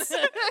 Yes.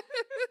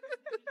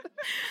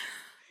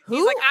 Who?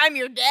 He's like, I'm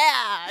your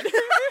dad.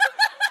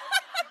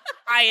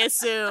 I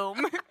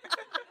assume.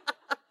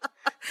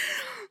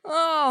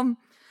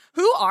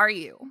 Who are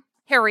you?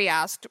 Harry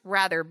asked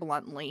rather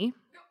bluntly.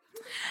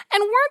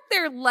 And weren't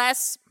there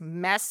less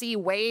messy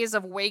ways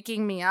of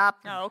waking me up?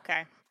 Oh,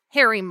 okay.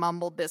 Harry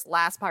mumbled this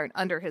last part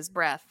under his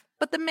breath,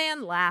 but the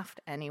man laughed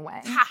anyway.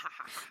 They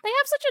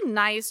have such a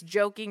nice,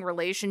 joking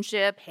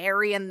relationship,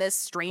 Harry and this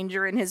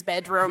stranger in his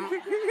bedroom.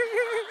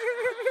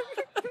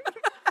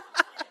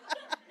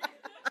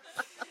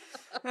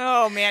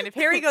 Oh, man. If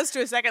Harry goes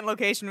to a second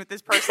location with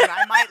this person,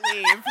 I might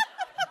leave.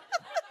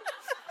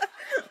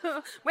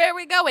 Where are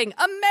we going?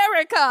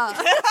 America!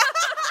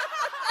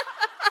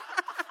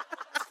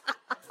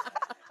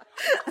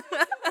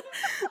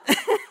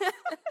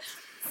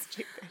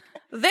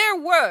 There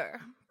were,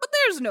 but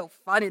there's no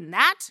fun in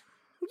that.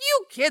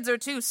 You kids are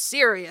too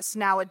serious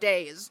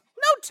nowadays.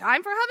 No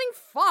time for having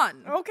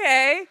fun.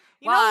 Okay.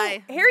 You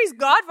Why? know, Harry's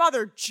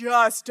godfather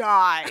just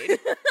died.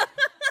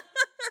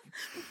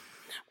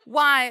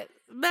 Why,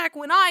 back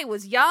when I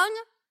was young...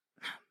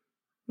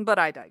 But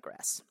I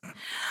digress.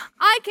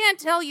 I can't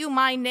tell you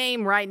my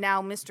name right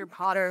now, Mr.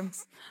 Potter,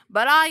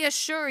 but I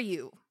assure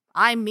you,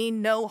 I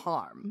mean no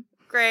harm.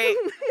 Great.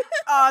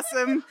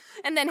 Awesome.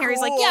 And then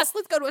Harry's like, Cool. yes,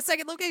 let's go to a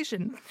second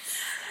location.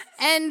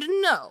 And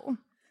no,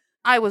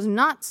 I was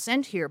not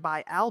sent here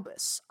by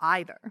Albus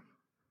either.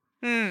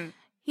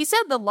 He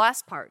said the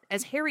last part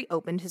as Harry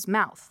opened his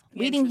mouth,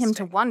 leading him to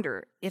Interesting.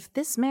 wonder if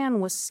this man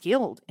was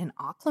skilled in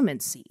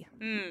occlumency.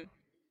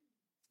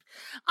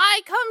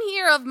 I come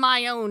here of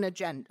my own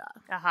agenda,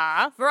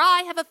 Uh-huh. for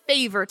I have a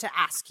favor to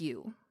ask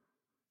you.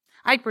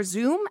 I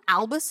presume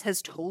Albus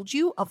has told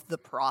you of the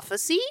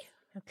prophecy?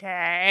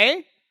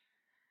 Okay.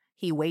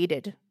 He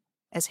waited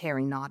as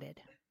Harry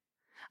nodded,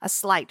 a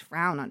slight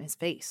frown on his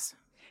face.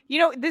 You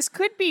know, this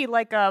could be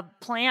like a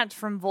plant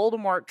from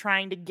Voldemort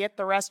trying to get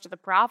the rest of the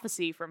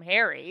prophecy from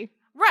Harry.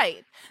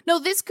 Right. No,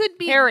 this could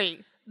be...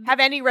 Harry, have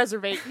any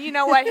reservation? You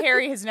know what?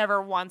 Harry has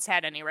never once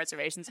had any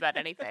reservations about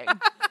anything.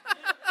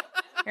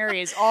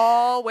 Harry is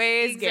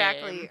always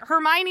Exactly. game.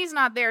 Hermione's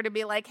not there to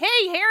be like,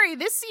 hey, Harry,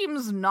 this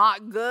seems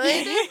not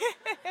good.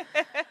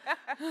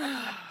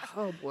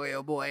 Oh, boy,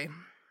 oh, boy.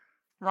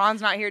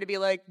 Ron's not here to be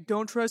like,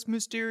 don't trust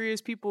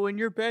mysterious people in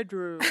your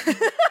bedroom.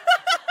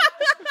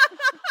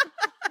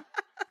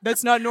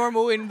 That's not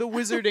normal in the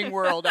wizarding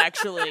world,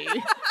 actually.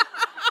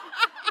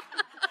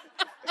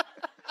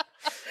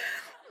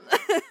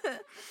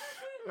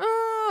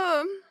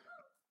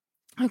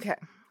 Okay,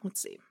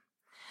 let's see.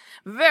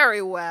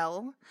 Very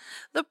well.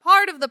 The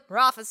part of the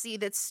prophecy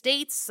that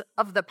states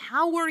of the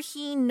power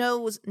he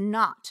knows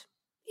not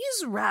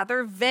is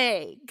rather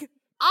vague.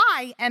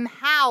 I am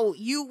how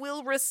you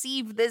will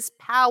receive this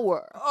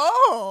power.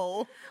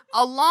 Oh.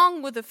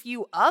 Along with a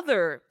few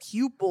other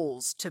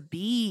pupils to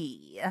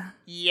be.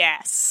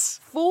 Yes.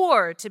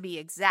 4 to be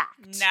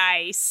exact.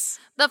 Nice.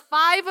 The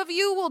 5 of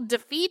you will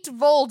defeat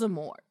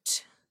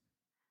Voldemort.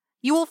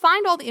 You will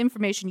find all the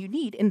information you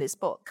need in this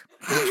book.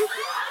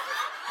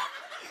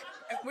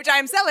 Which I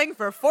am selling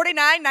for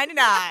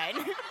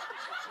 $49.99.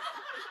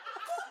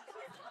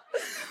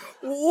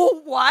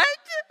 What? What?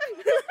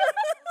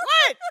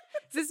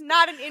 This is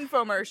not an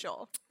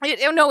infomercial.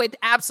 No, it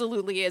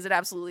absolutely is. It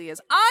absolutely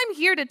is. I'm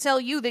here to tell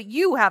you that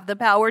you have the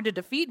power to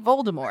defeat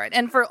Voldemort,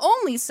 and for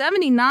only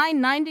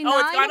 $79.99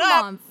 gone a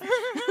up. month.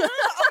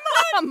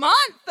 A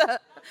month.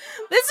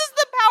 This is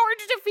the power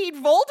to defeat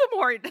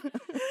Voldemort.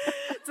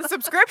 It's a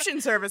subscription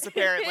service,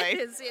 apparently.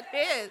 It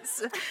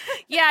is.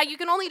 Yeah, you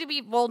can only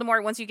defeat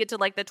Voldemort once you get to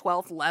like the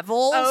 12th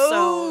level. Oh,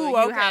 so you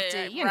okay, have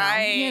to, you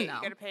right. know.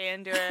 You gotta pay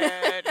into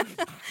it.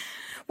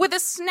 With a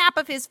snap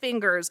of his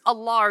fingers, a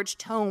large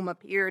tome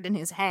appeared in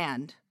his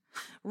hand.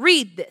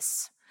 Read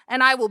this,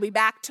 and I will be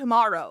back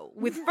tomorrow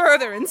with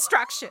further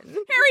instruction.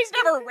 Harry's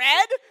never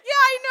read.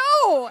 Yeah, I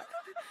know.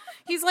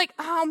 He's like,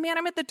 oh man,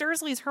 I'm at the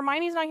Dursleys.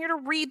 Hermione's not here to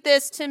read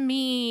this to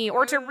me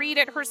or to read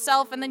it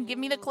herself and then give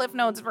me the Cliff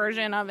Notes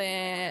version of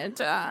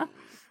it.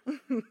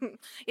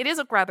 It is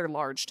a rather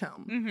large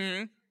tome.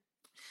 Mm-hmm.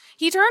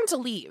 He turned to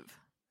leave,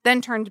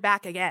 then turned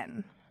back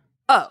again.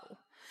 Oh,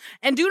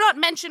 and do not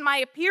mention my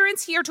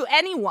appearance here to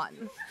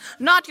anyone.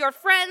 Not your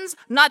friends,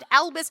 not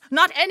Albus,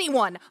 not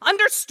anyone.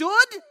 Understood?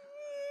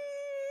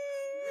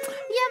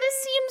 Yeah, this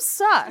seems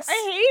sus. I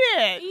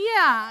hate it.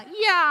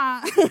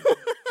 Yeah.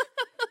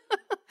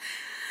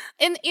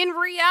 In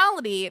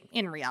reality,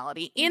 in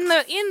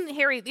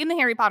the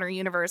Harry Potter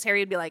universe, Harry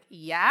would be like,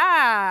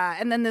 yeah,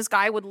 and then this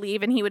guy would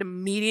leave, and he would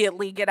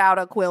immediately get out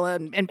a quill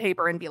and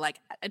paper and be like,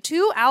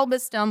 to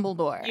Albus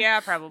Dumbledore. Yeah,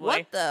 probably.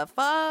 What the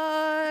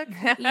fuck?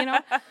 You know?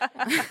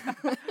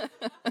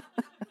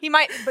 He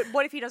might, but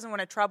what if he doesn't want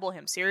to trouble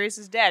him? Sirius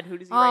is dead. Who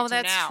does he write to now? Oh,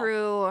 that's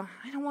true.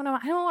 I don't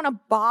want to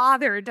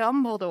bother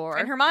Dumbledore.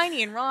 And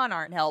Hermione and Ron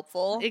aren't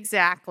helpful.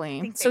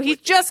 Exactly. So he's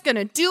just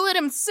gonna do it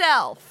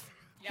himself.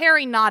 Yep.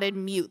 Harry nodded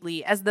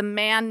mutely as the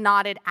man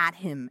nodded at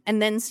him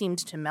and then seemed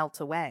to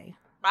melt away.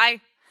 Bye.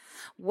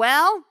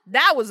 Well,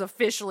 that was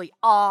officially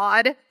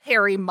odd,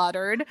 Harry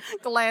muttered,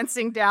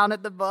 glancing down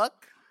at the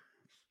book.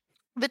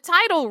 The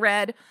title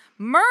read,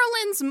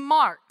 Merlin's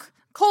Mark,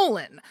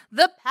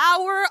 The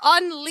Power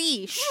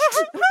Unleashed.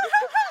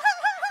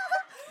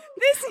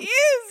 This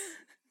is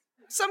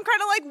some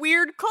kind of like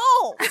weird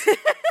cult.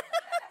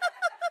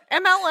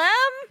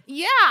 MLM?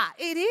 Yeah,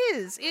 it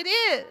is. It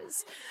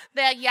is.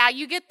 That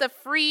you get the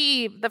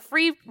free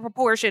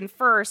proportion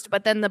first,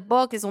 but then the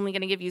book is only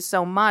going to give you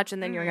so much,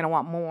 and then you're going to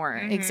want more.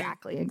 Mm-hmm.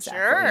 Exactly.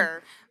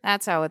 Sure.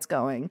 That's how it's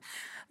going.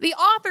 The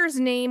author's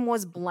name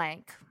was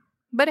blank,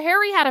 but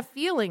Harry had a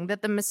feeling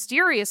that the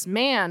mysterious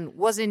man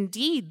was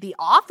indeed the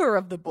author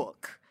of the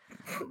book.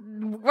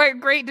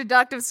 Great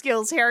deductive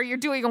skills, Harry. You're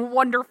doing a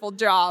wonderful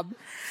job.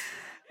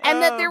 And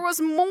that there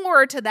was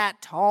more to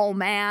that tall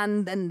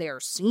man than there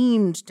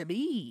seemed to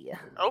be.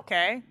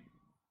 Okay.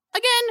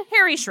 Again,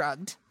 Harry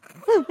shrugged.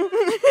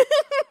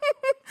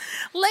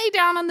 Lay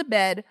down on the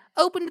bed,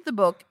 opened the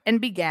book, and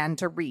began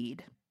to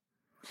read.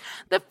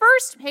 The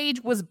first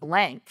page was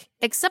blank,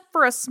 except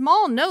for a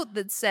small note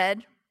that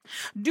said,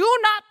 "Do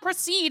not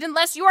proceed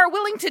unless you are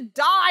willing to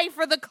die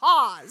for the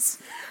cause.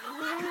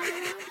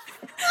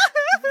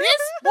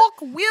 This book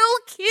will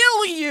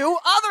kill you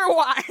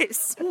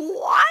otherwise."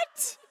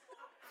 What?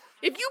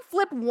 If you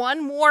flip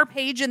one more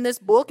page in this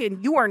book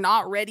and you are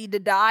not ready to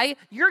die,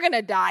 you're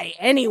gonna die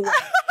anyway.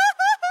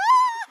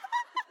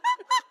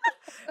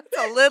 It's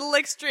a little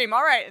extreme.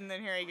 All right, and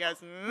then here he goes.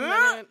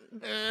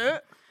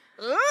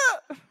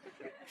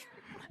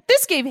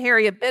 This gave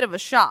Harry a bit of a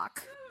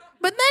shock.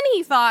 But then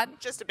he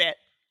thought, Just a bit.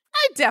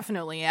 I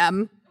definitely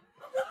am.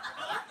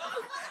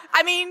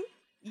 I mean,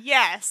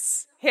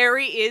 yes,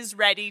 Harry is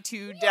ready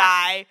to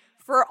die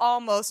for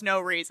almost no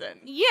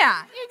reason.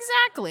 Yeah,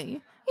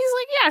 exactly. He's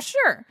like, yeah,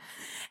 sure.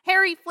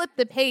 Harry flipped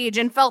the page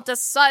and felt a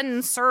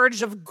sudden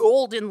surge of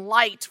golden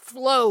light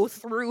flow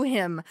through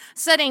him,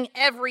 setting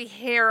every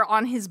hair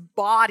on his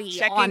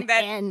body on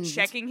end.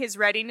 Checking his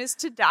readiness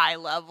to die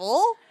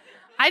level.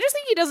 I just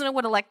think he doesn't know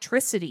what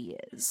electricity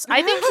is.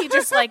 I think he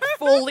just, like,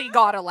 fully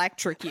got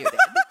electrocuted.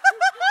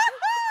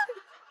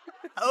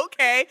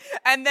 Okay.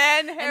 And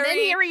then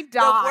Harry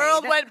died. The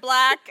world went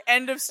black.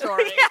 End of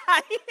story.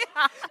 yeah.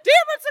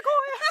 Damn it,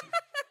 Sequoia!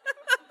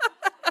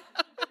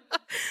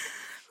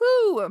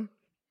 Whew.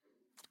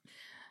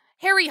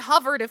 Harry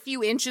hovered a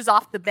few inches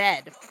off the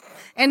bed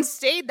and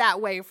stayed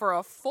that way for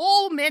a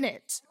full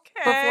minute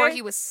before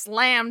he was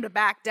slammed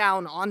back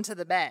down onto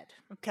the bed.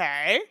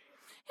 Okay.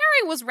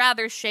 Harry was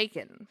rather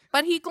shaken,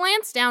 but he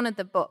glanced down at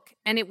the book,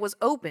 and it was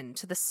open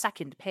to the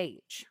second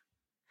page.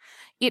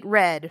 It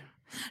read,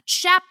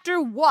 Chapter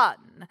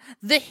 1,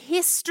 The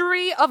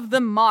History of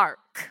the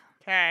Mark.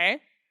 Okay.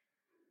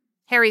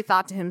 Harry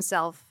thought to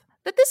himself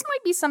that this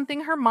might be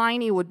something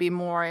Hermione would be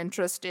more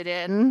interested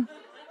in.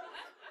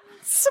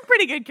 Some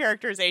pretty good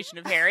characterization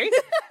of Harry.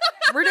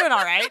 We're doing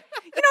all right.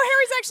 You know,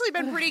 Harry's actually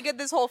been pretty good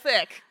this whole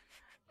fic.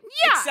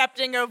 Yeah.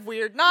 Accepting of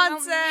weird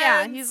nonsense.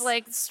 Yeah, he's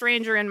like,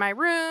 stranger in my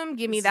room,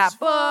 give me that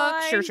book.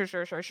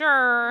 fine.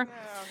 Sure.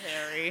 Oh,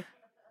 Harry.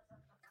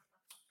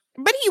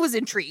 But he was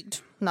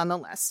intrigued,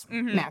 nonetheless,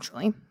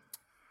 naturally.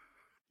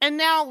 And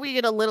now we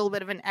get a little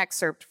bit of an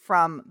excerpt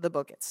from the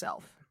book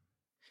itself.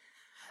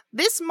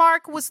 This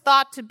mark was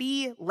thought to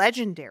be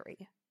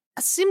legendary,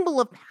 a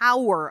symbol of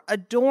power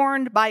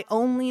adorned by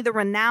only the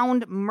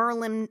renowned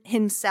Merlin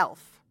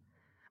himself.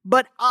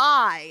 But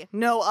I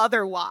know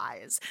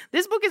otherwise.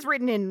 This book is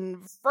written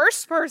in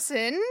first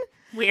person.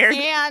 Weird.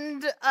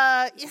 And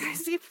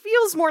it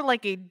feels more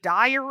like a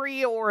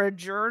diary or a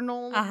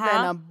journal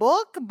than a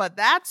book, but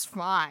that's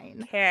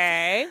fine.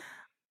 Okay.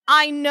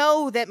 I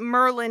know that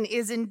Merlin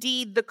is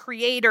indeed the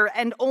creator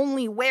and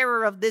only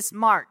wearer of this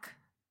mark.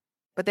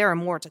 But there are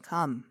more to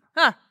come.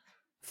 Huh.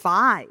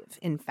 5,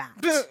 in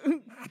fact.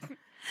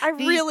 I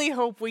really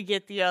hope we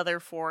get the other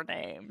 4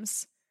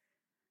 names.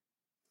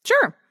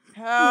 Sure.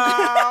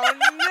 Oh,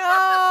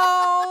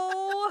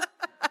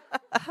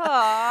 no.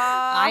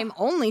 I'm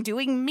only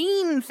doing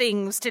mean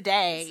things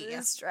today.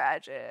 This is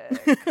tragic.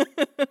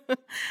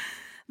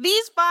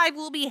 These 5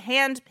 will be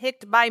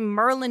handpicked by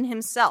Merlin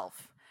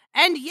himself.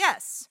 And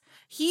yes,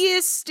 he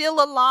is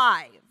still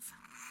alive.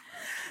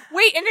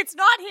 Wait, and it's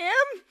not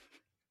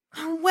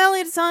him? Well,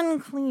 it's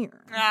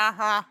unclear.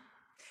 Uh-huh.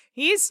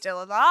 He's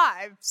still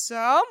alive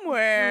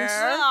somewhere.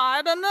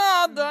 I don't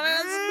know. Don't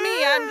ask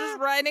me. I'm just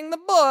writing the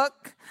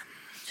book.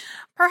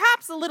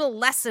 Perhaps a little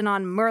lesson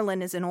on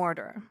Merlin is in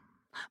order.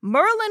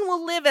 Merlin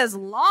will live as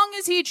long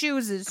as he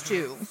chooses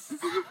to.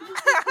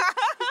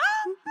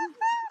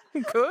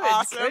 Good.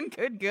 Awesome.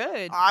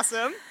 Good.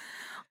 Awesome.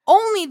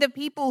 Only the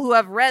people who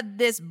have read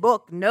this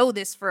book know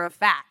this for a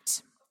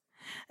fact.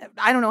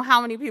 I don't know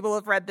how many people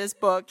have read this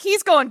book.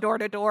 He's going door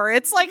to door.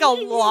 It's like a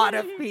lot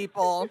of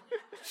people.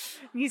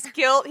 He's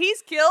killed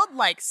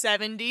like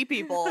 70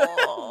 people.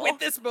 With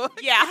this book.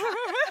 Yeah.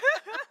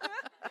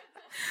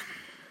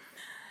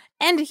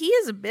 And he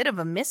is a bit of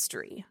a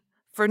mystery,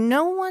 for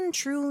no one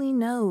truly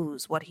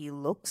knows what he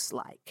looks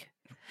like.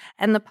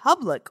 And the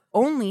public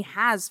only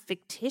has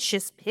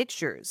fictitious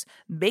pictures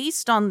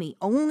based on the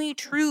only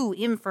true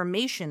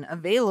information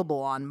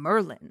available on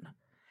Merlin: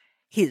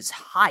 his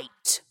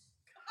height.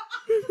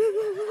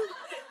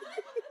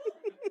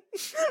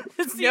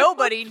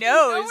 Nobody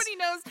knows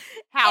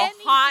how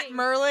anything. hot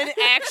Merlin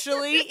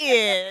actually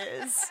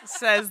is,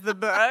 says the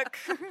book.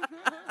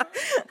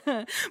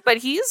 But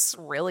he's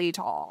really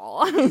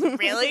tall.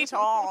 Really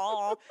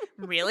tall,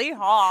 really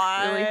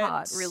hot. Really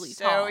hot, really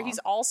tall. So he's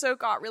also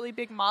got really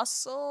big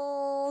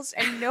muscles,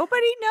 and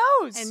nobody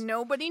knows. And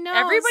nobody knows.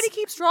 Everybody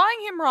keeps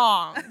drawing him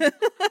wrong.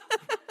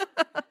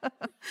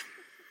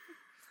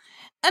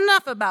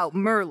 Enough about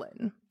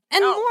Merlin,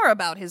 and more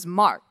about his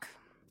mark.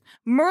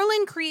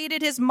 Merlin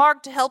created his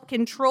mark to help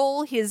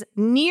control his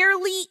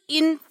nearly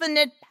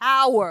infinite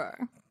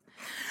power.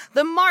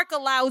 The mark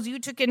allows you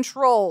to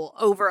control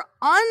over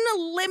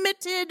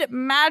unlimited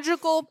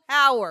magical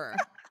power.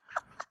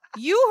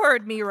 You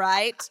heard me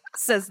right,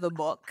 says the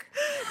book.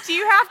 Do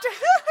you have to...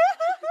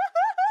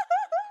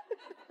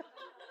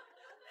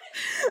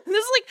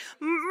 This is like,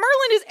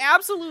 Merlin is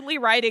absolutely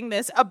writing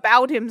this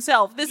about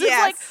himself. This is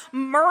like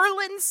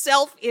Merlin's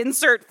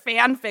self-insert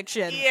fan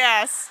fiction.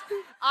 Yes.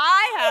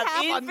 I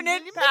have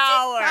infinite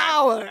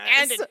power.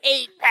 And an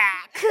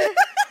 8-pack.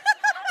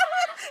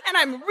 And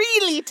I'm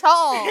really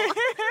tall.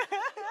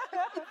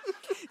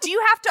 Do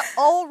you have to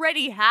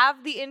already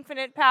have the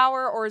infinite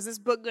power, or is this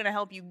book going to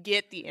help you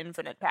get the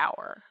infinite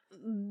power?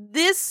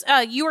 This,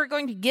 you are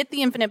going to get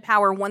the infinite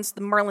power once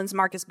the Merlin's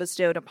mark is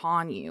bestowed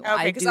upon you.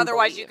 Okay, because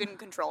otherwise you can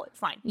control it.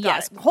 Fine. Got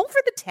Yes, it. hold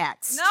for the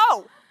text.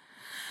 No.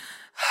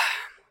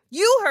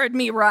 You heard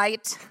me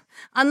right.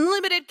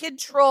 Unlimited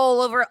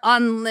control over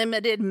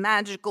unlimited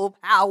magical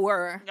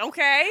power.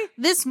 Okay.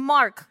 This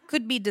mark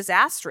could be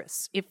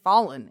disastrous if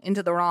fallen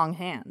into the wrong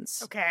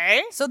hands.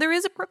 Okay. So there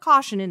is a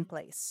precaution in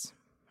place.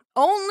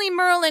 Only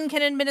Merlin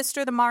can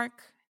administer the mark,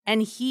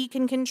 and he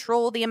can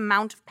control the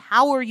amount of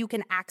power you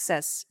can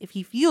access if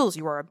he feels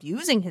you are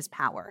abusing his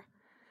power.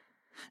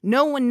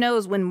 No one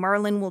knows when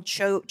Merlin will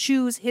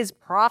choose his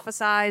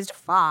prophesized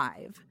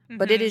 5,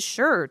 but it is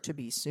sure to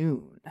be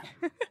soon.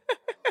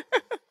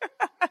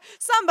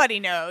 Somebody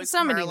knows.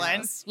 Somebody Merlin.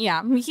 knows.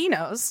 Yeah, he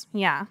knows.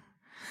 Yeah.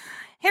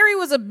 Harry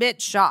was a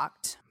bit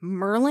shocked.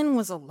 Merlin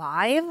was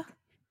alive?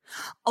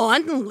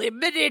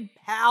 Unlimited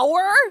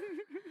power?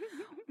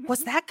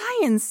 Was that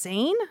guy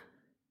insane?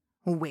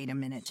 Wait a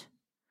minute.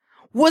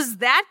 Was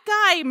that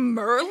guy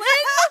Merlin?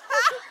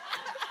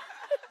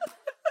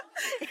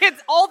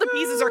 It's all the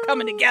pieces are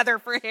coming together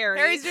for Harry.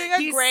 Harry's doing a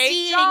He's great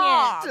seeing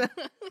job. it.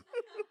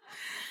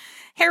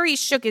 Harry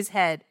shook his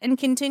head and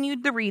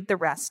continued to read the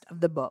rest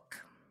of the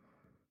book.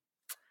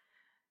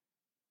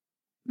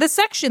 The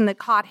section that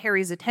caught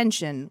Harry's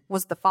attention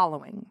was the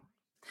following.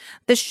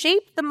 The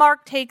shape the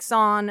mark takes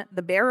on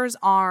the bearer's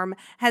arm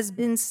has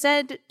been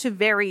said to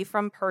vary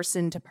from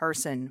person to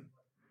person.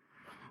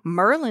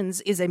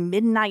 Merlin's is a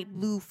midnight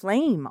blue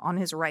flame on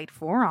his right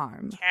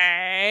forearm.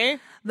 Okay.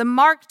 The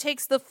mark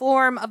takes the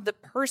form of the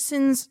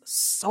person's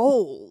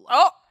soul.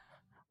 Oh.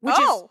 Which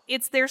is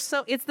it's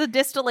the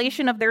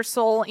distillation of their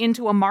soul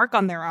into a mark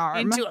on their arm.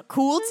 Into a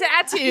cool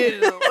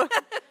tattoo.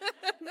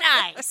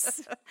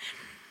 Nice.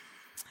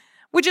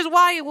 Which is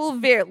why it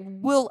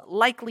will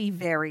likely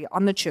vary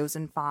on the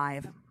chosen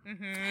 5.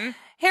 Mm-hmm.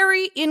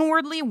 Harry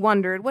inwardly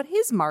wondered what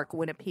his mark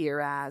would appear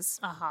as.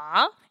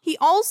 Uh-huh. He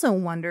also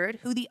wondered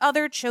who the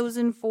other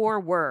chosen 4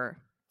 were.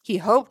 He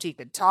hoped he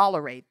could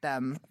tolerate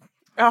them.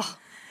 Oh,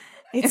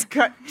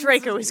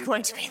 Draco is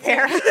going to be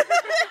there.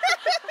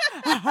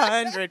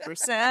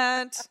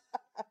 100%.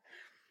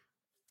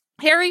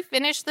 Harry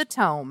finished the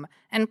tome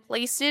and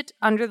placed it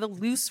under the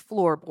loose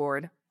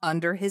floorboard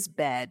under his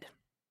bed.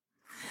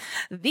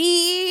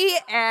 The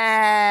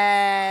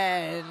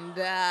end.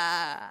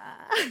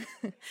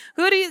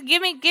 Who do you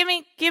give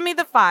me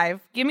the 5?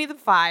 Give me the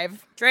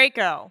 5.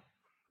 Draco.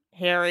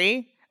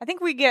 Harry. I think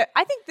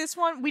this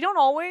one, we don't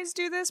always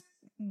do this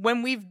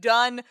when we've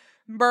done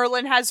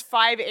Merlin has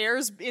 5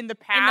 heirs in the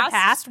past. In the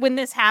past, when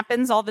this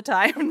happens all the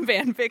time in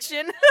fan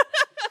fiction.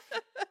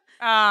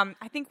 I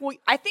think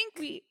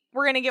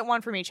we're gonna get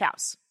one from each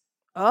house.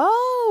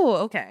 Oh,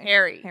 okay.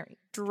 Harry.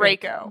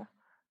 Draco.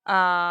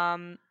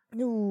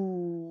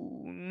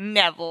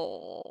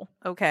 Neville.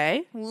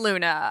 Okay.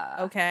 Luna.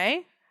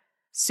 Okay.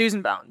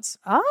 Susan Bones.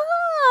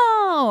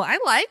 Oh, I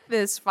like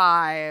this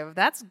 5.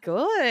 That's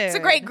good. It's a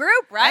great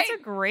group, right?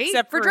 That's a great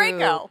Except for group.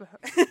 Draco.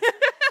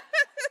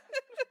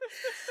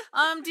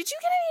 Did you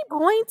get any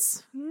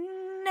points?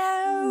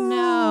 No.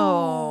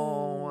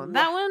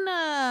 That one,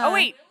 Oh,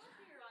 wait.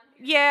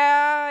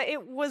 Yeah,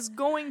 it was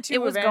going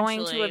to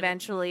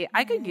eventually.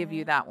 I could give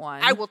you that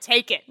one. I will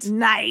take it.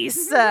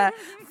 Nice. 3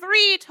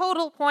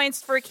 total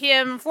points for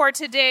Kim for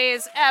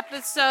today's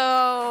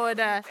episode.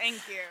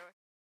 Thank you.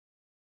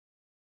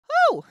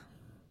 Oh,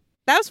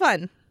 that was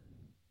fun.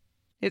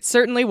 It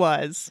certainly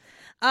was.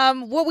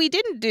 What we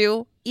didn't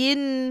do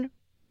in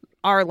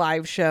our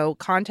live show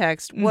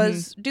context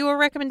was do a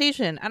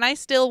recommendation, and I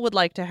still would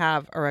like to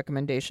have a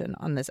recommendation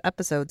on this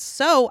episode.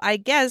 So I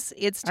guess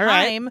it's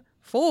time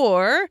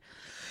for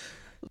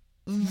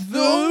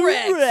The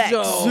Rec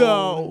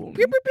Zone.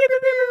 Pew, pew, pew, pew,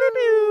 pew,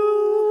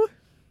 pew.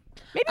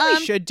 Maybe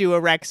we should do a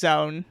Rec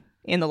Zone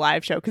in the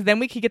live show, because then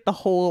we could get the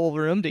whole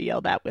room to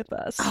yell that with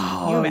us.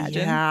 Can you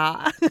imagine?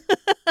 Yeah.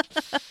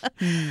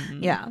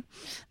 Yeah.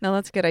 No,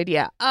 that's a good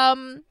idea.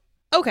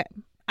 Okay.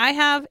 I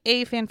have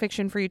a fan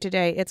fiction for you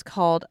today. It's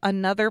called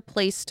Another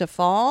Place to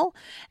Fall,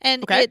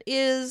 and it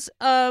is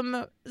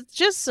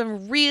just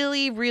some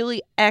really,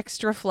 really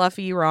extra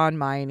fluffy Ron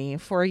Miney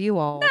for you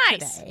all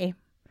today.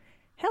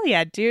 Hell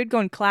yeah, dude.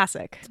 Going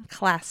classic.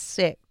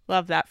 Classic.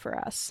 Love that for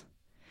us.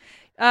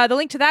 The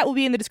link to that will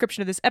be in the description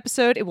of this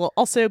episode. It will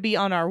also be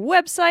on our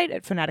website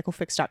at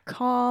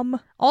fanaticalfix.com.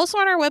 Also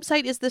on our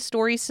website is the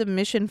story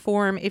submission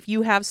form. If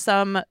you have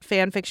some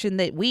fan fiction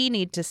that we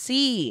need to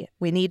see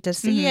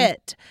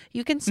it,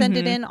 you can send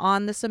it in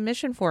on the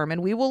submission form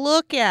and we will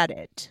look at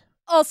it.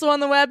 Also on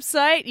the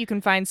website, you can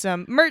find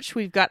some merch.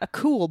 We've got a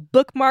cool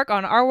bookmark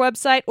on our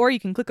website, or you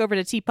can click over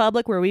to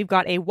TeePublic, where we've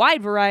got a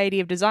wide variety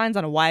of designs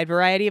on a wide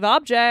variety of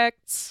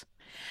objects.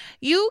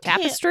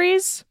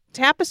 Tapestries.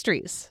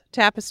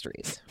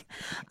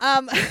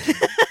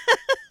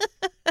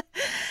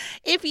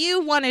 If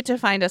you wanted to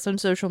find us on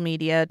social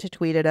media, to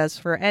tweet at us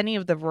for any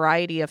of the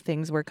variety of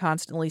things we're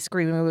constantly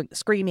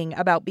screaming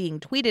about being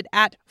tweeted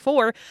at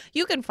for,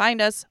 you can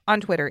find us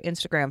on Twitter,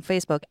 Instagram,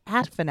 Facebook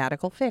at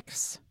Fanatical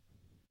Fix.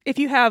 If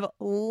you have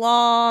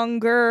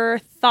longer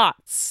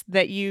thoughts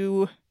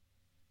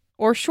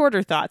or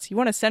shorter thoughts, you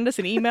want to send us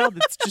an email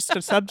that's just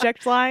a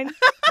subject line,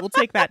 we'll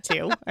take that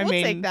too. I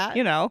mean, take that.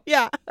 You know.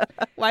 Yeah.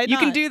 Why not? You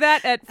can do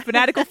that at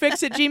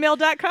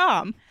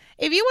fanaticalfix@gmail.com.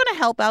 If you want to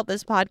help out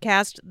this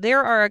podcast,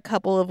 there are a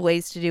couple of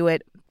ways to do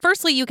it.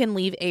 Firstly, you can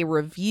leave a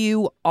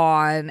review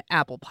on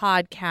Apple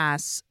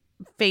Podcasts,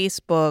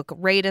 Facebook,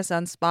 rate us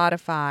on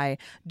Spotify,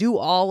 do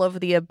all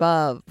of the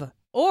above.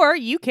 Or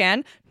you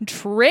can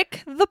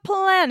Trick the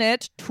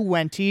Planet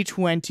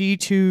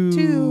 2022.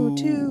 Two.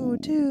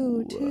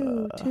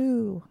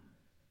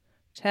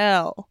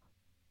 Tell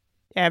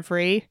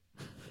every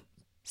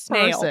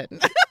snail. Person.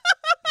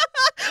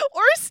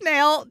 Or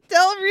snail.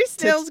 Tell every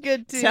snail's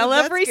good too. Tell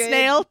That's every good.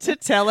 snail to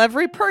tell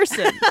every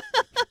person.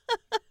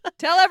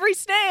 Tell every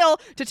snail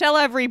to tell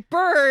every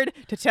bird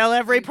to tell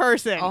every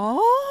person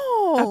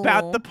Oh.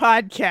 about the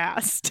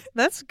podcast.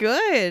 That's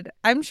good.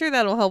 I'm sure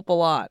that'll help a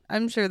lot.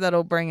 I'm sure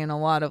that'll bring in a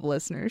lot of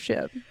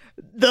listenership.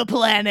 The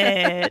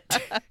planet.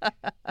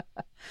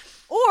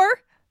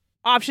 Or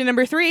option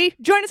number 3,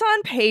 join us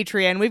on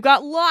Patreon. We've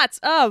got lots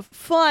of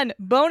fun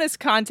bonus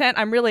content.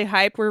 I'm really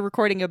hyped. We're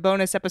recording a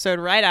bonus episode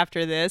right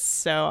after this,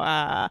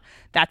 so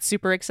that's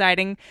super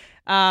exciting.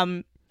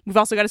 We've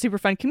also got a super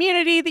fun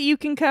community that you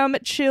can come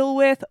chill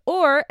with,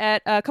 or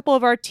at a couple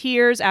of our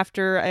tiers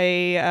after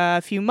a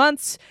few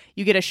months,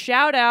 you get a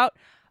shout out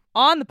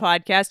on the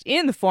podcast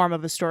in the form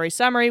of a story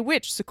summary,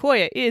 which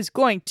Sequoia is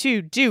going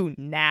to do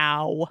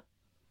now.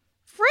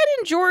 Fred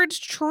and George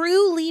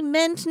truly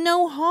meant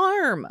no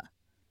harm.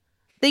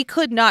 They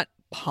could not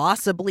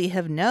possibly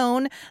have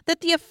known that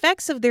the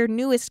effects of their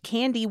newest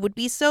candy would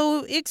be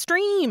so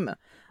extreme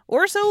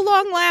or so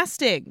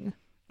long-lasting.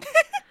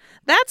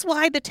 That's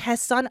why the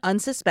tests on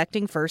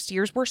unsuspecting first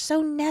years were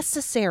so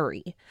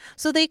necessary,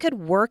 so they could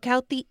work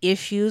out the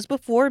issues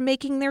before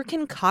making their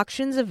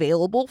concoctions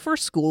available for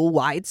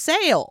school-wide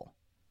sale.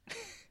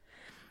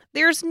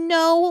 There's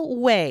no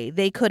way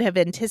they could have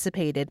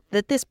anticipated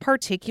that this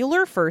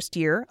particular first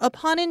year,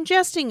 upon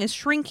ingesting a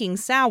shrinking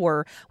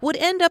sour, would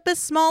end up as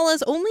small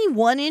as only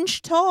 1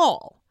 inch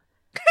tall.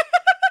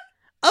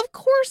 Of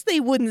course they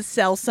wouldn't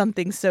sell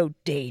something so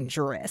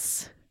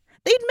dangerous.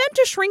 They'd meant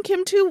to shrink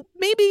him to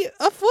maybe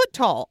a foot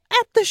tall,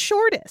 at the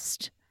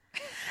shortest.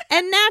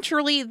 And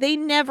naturally, they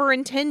never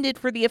intended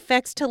for the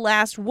effects to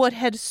last what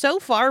had so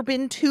far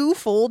been 2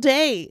 full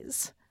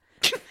days.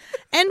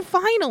 And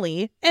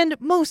finally, and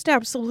most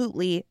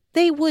absolutely,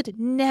 they would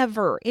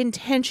never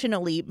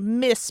intentionally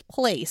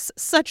misplace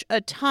such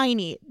a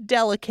tiny,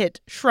 delicate,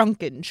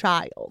 shrunken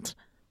child.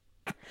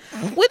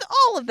 With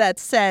all of that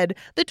said,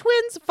 the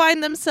twins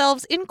find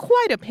themselves in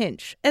quite a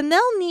pinch, and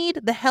they'll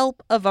need the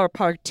help of a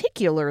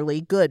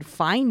particularly good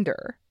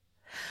finder.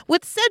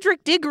 With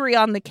Cedric Diggory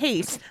on the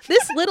case,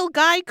 this little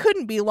guy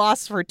couldn't be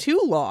lost for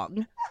too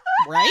long,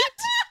 right?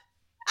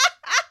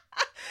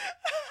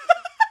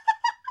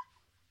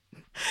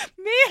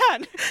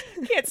 Man,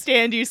 can't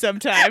stand you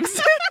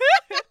sometimes.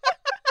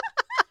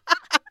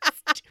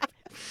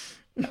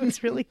 That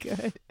was really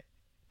good.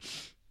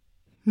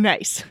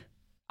 Nice.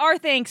 Our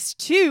thanks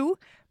to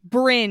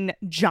Bryn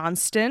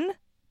Johnston,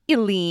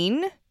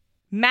 Eileen,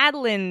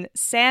 Madeline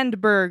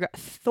Sandberg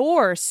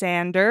Thor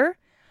Sander,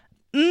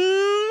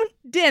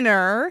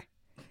 Dinner,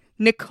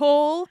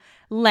 Nicole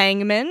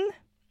Langman,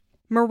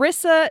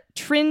 Marissa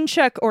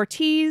Trinchuk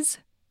Ortiz,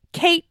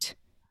 Kate,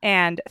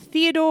 and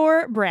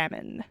Theodore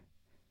Bramman.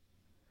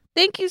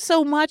 Thank you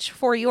so much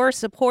for your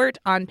support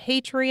on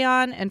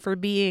Patreon and for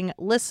being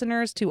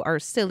listeners to our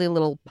silly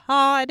little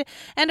pod.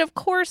 And of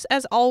course,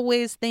 as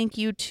always, thank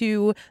you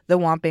to the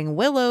Whomping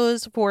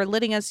Willows for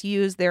letting us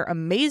use their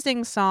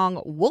amazing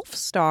song Wolf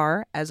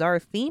Star as our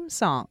theme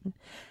song.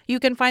 You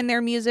can find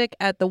their music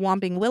at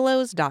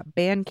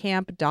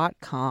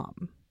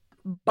thewhompingwillows.bandcamp.com.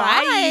 Bye.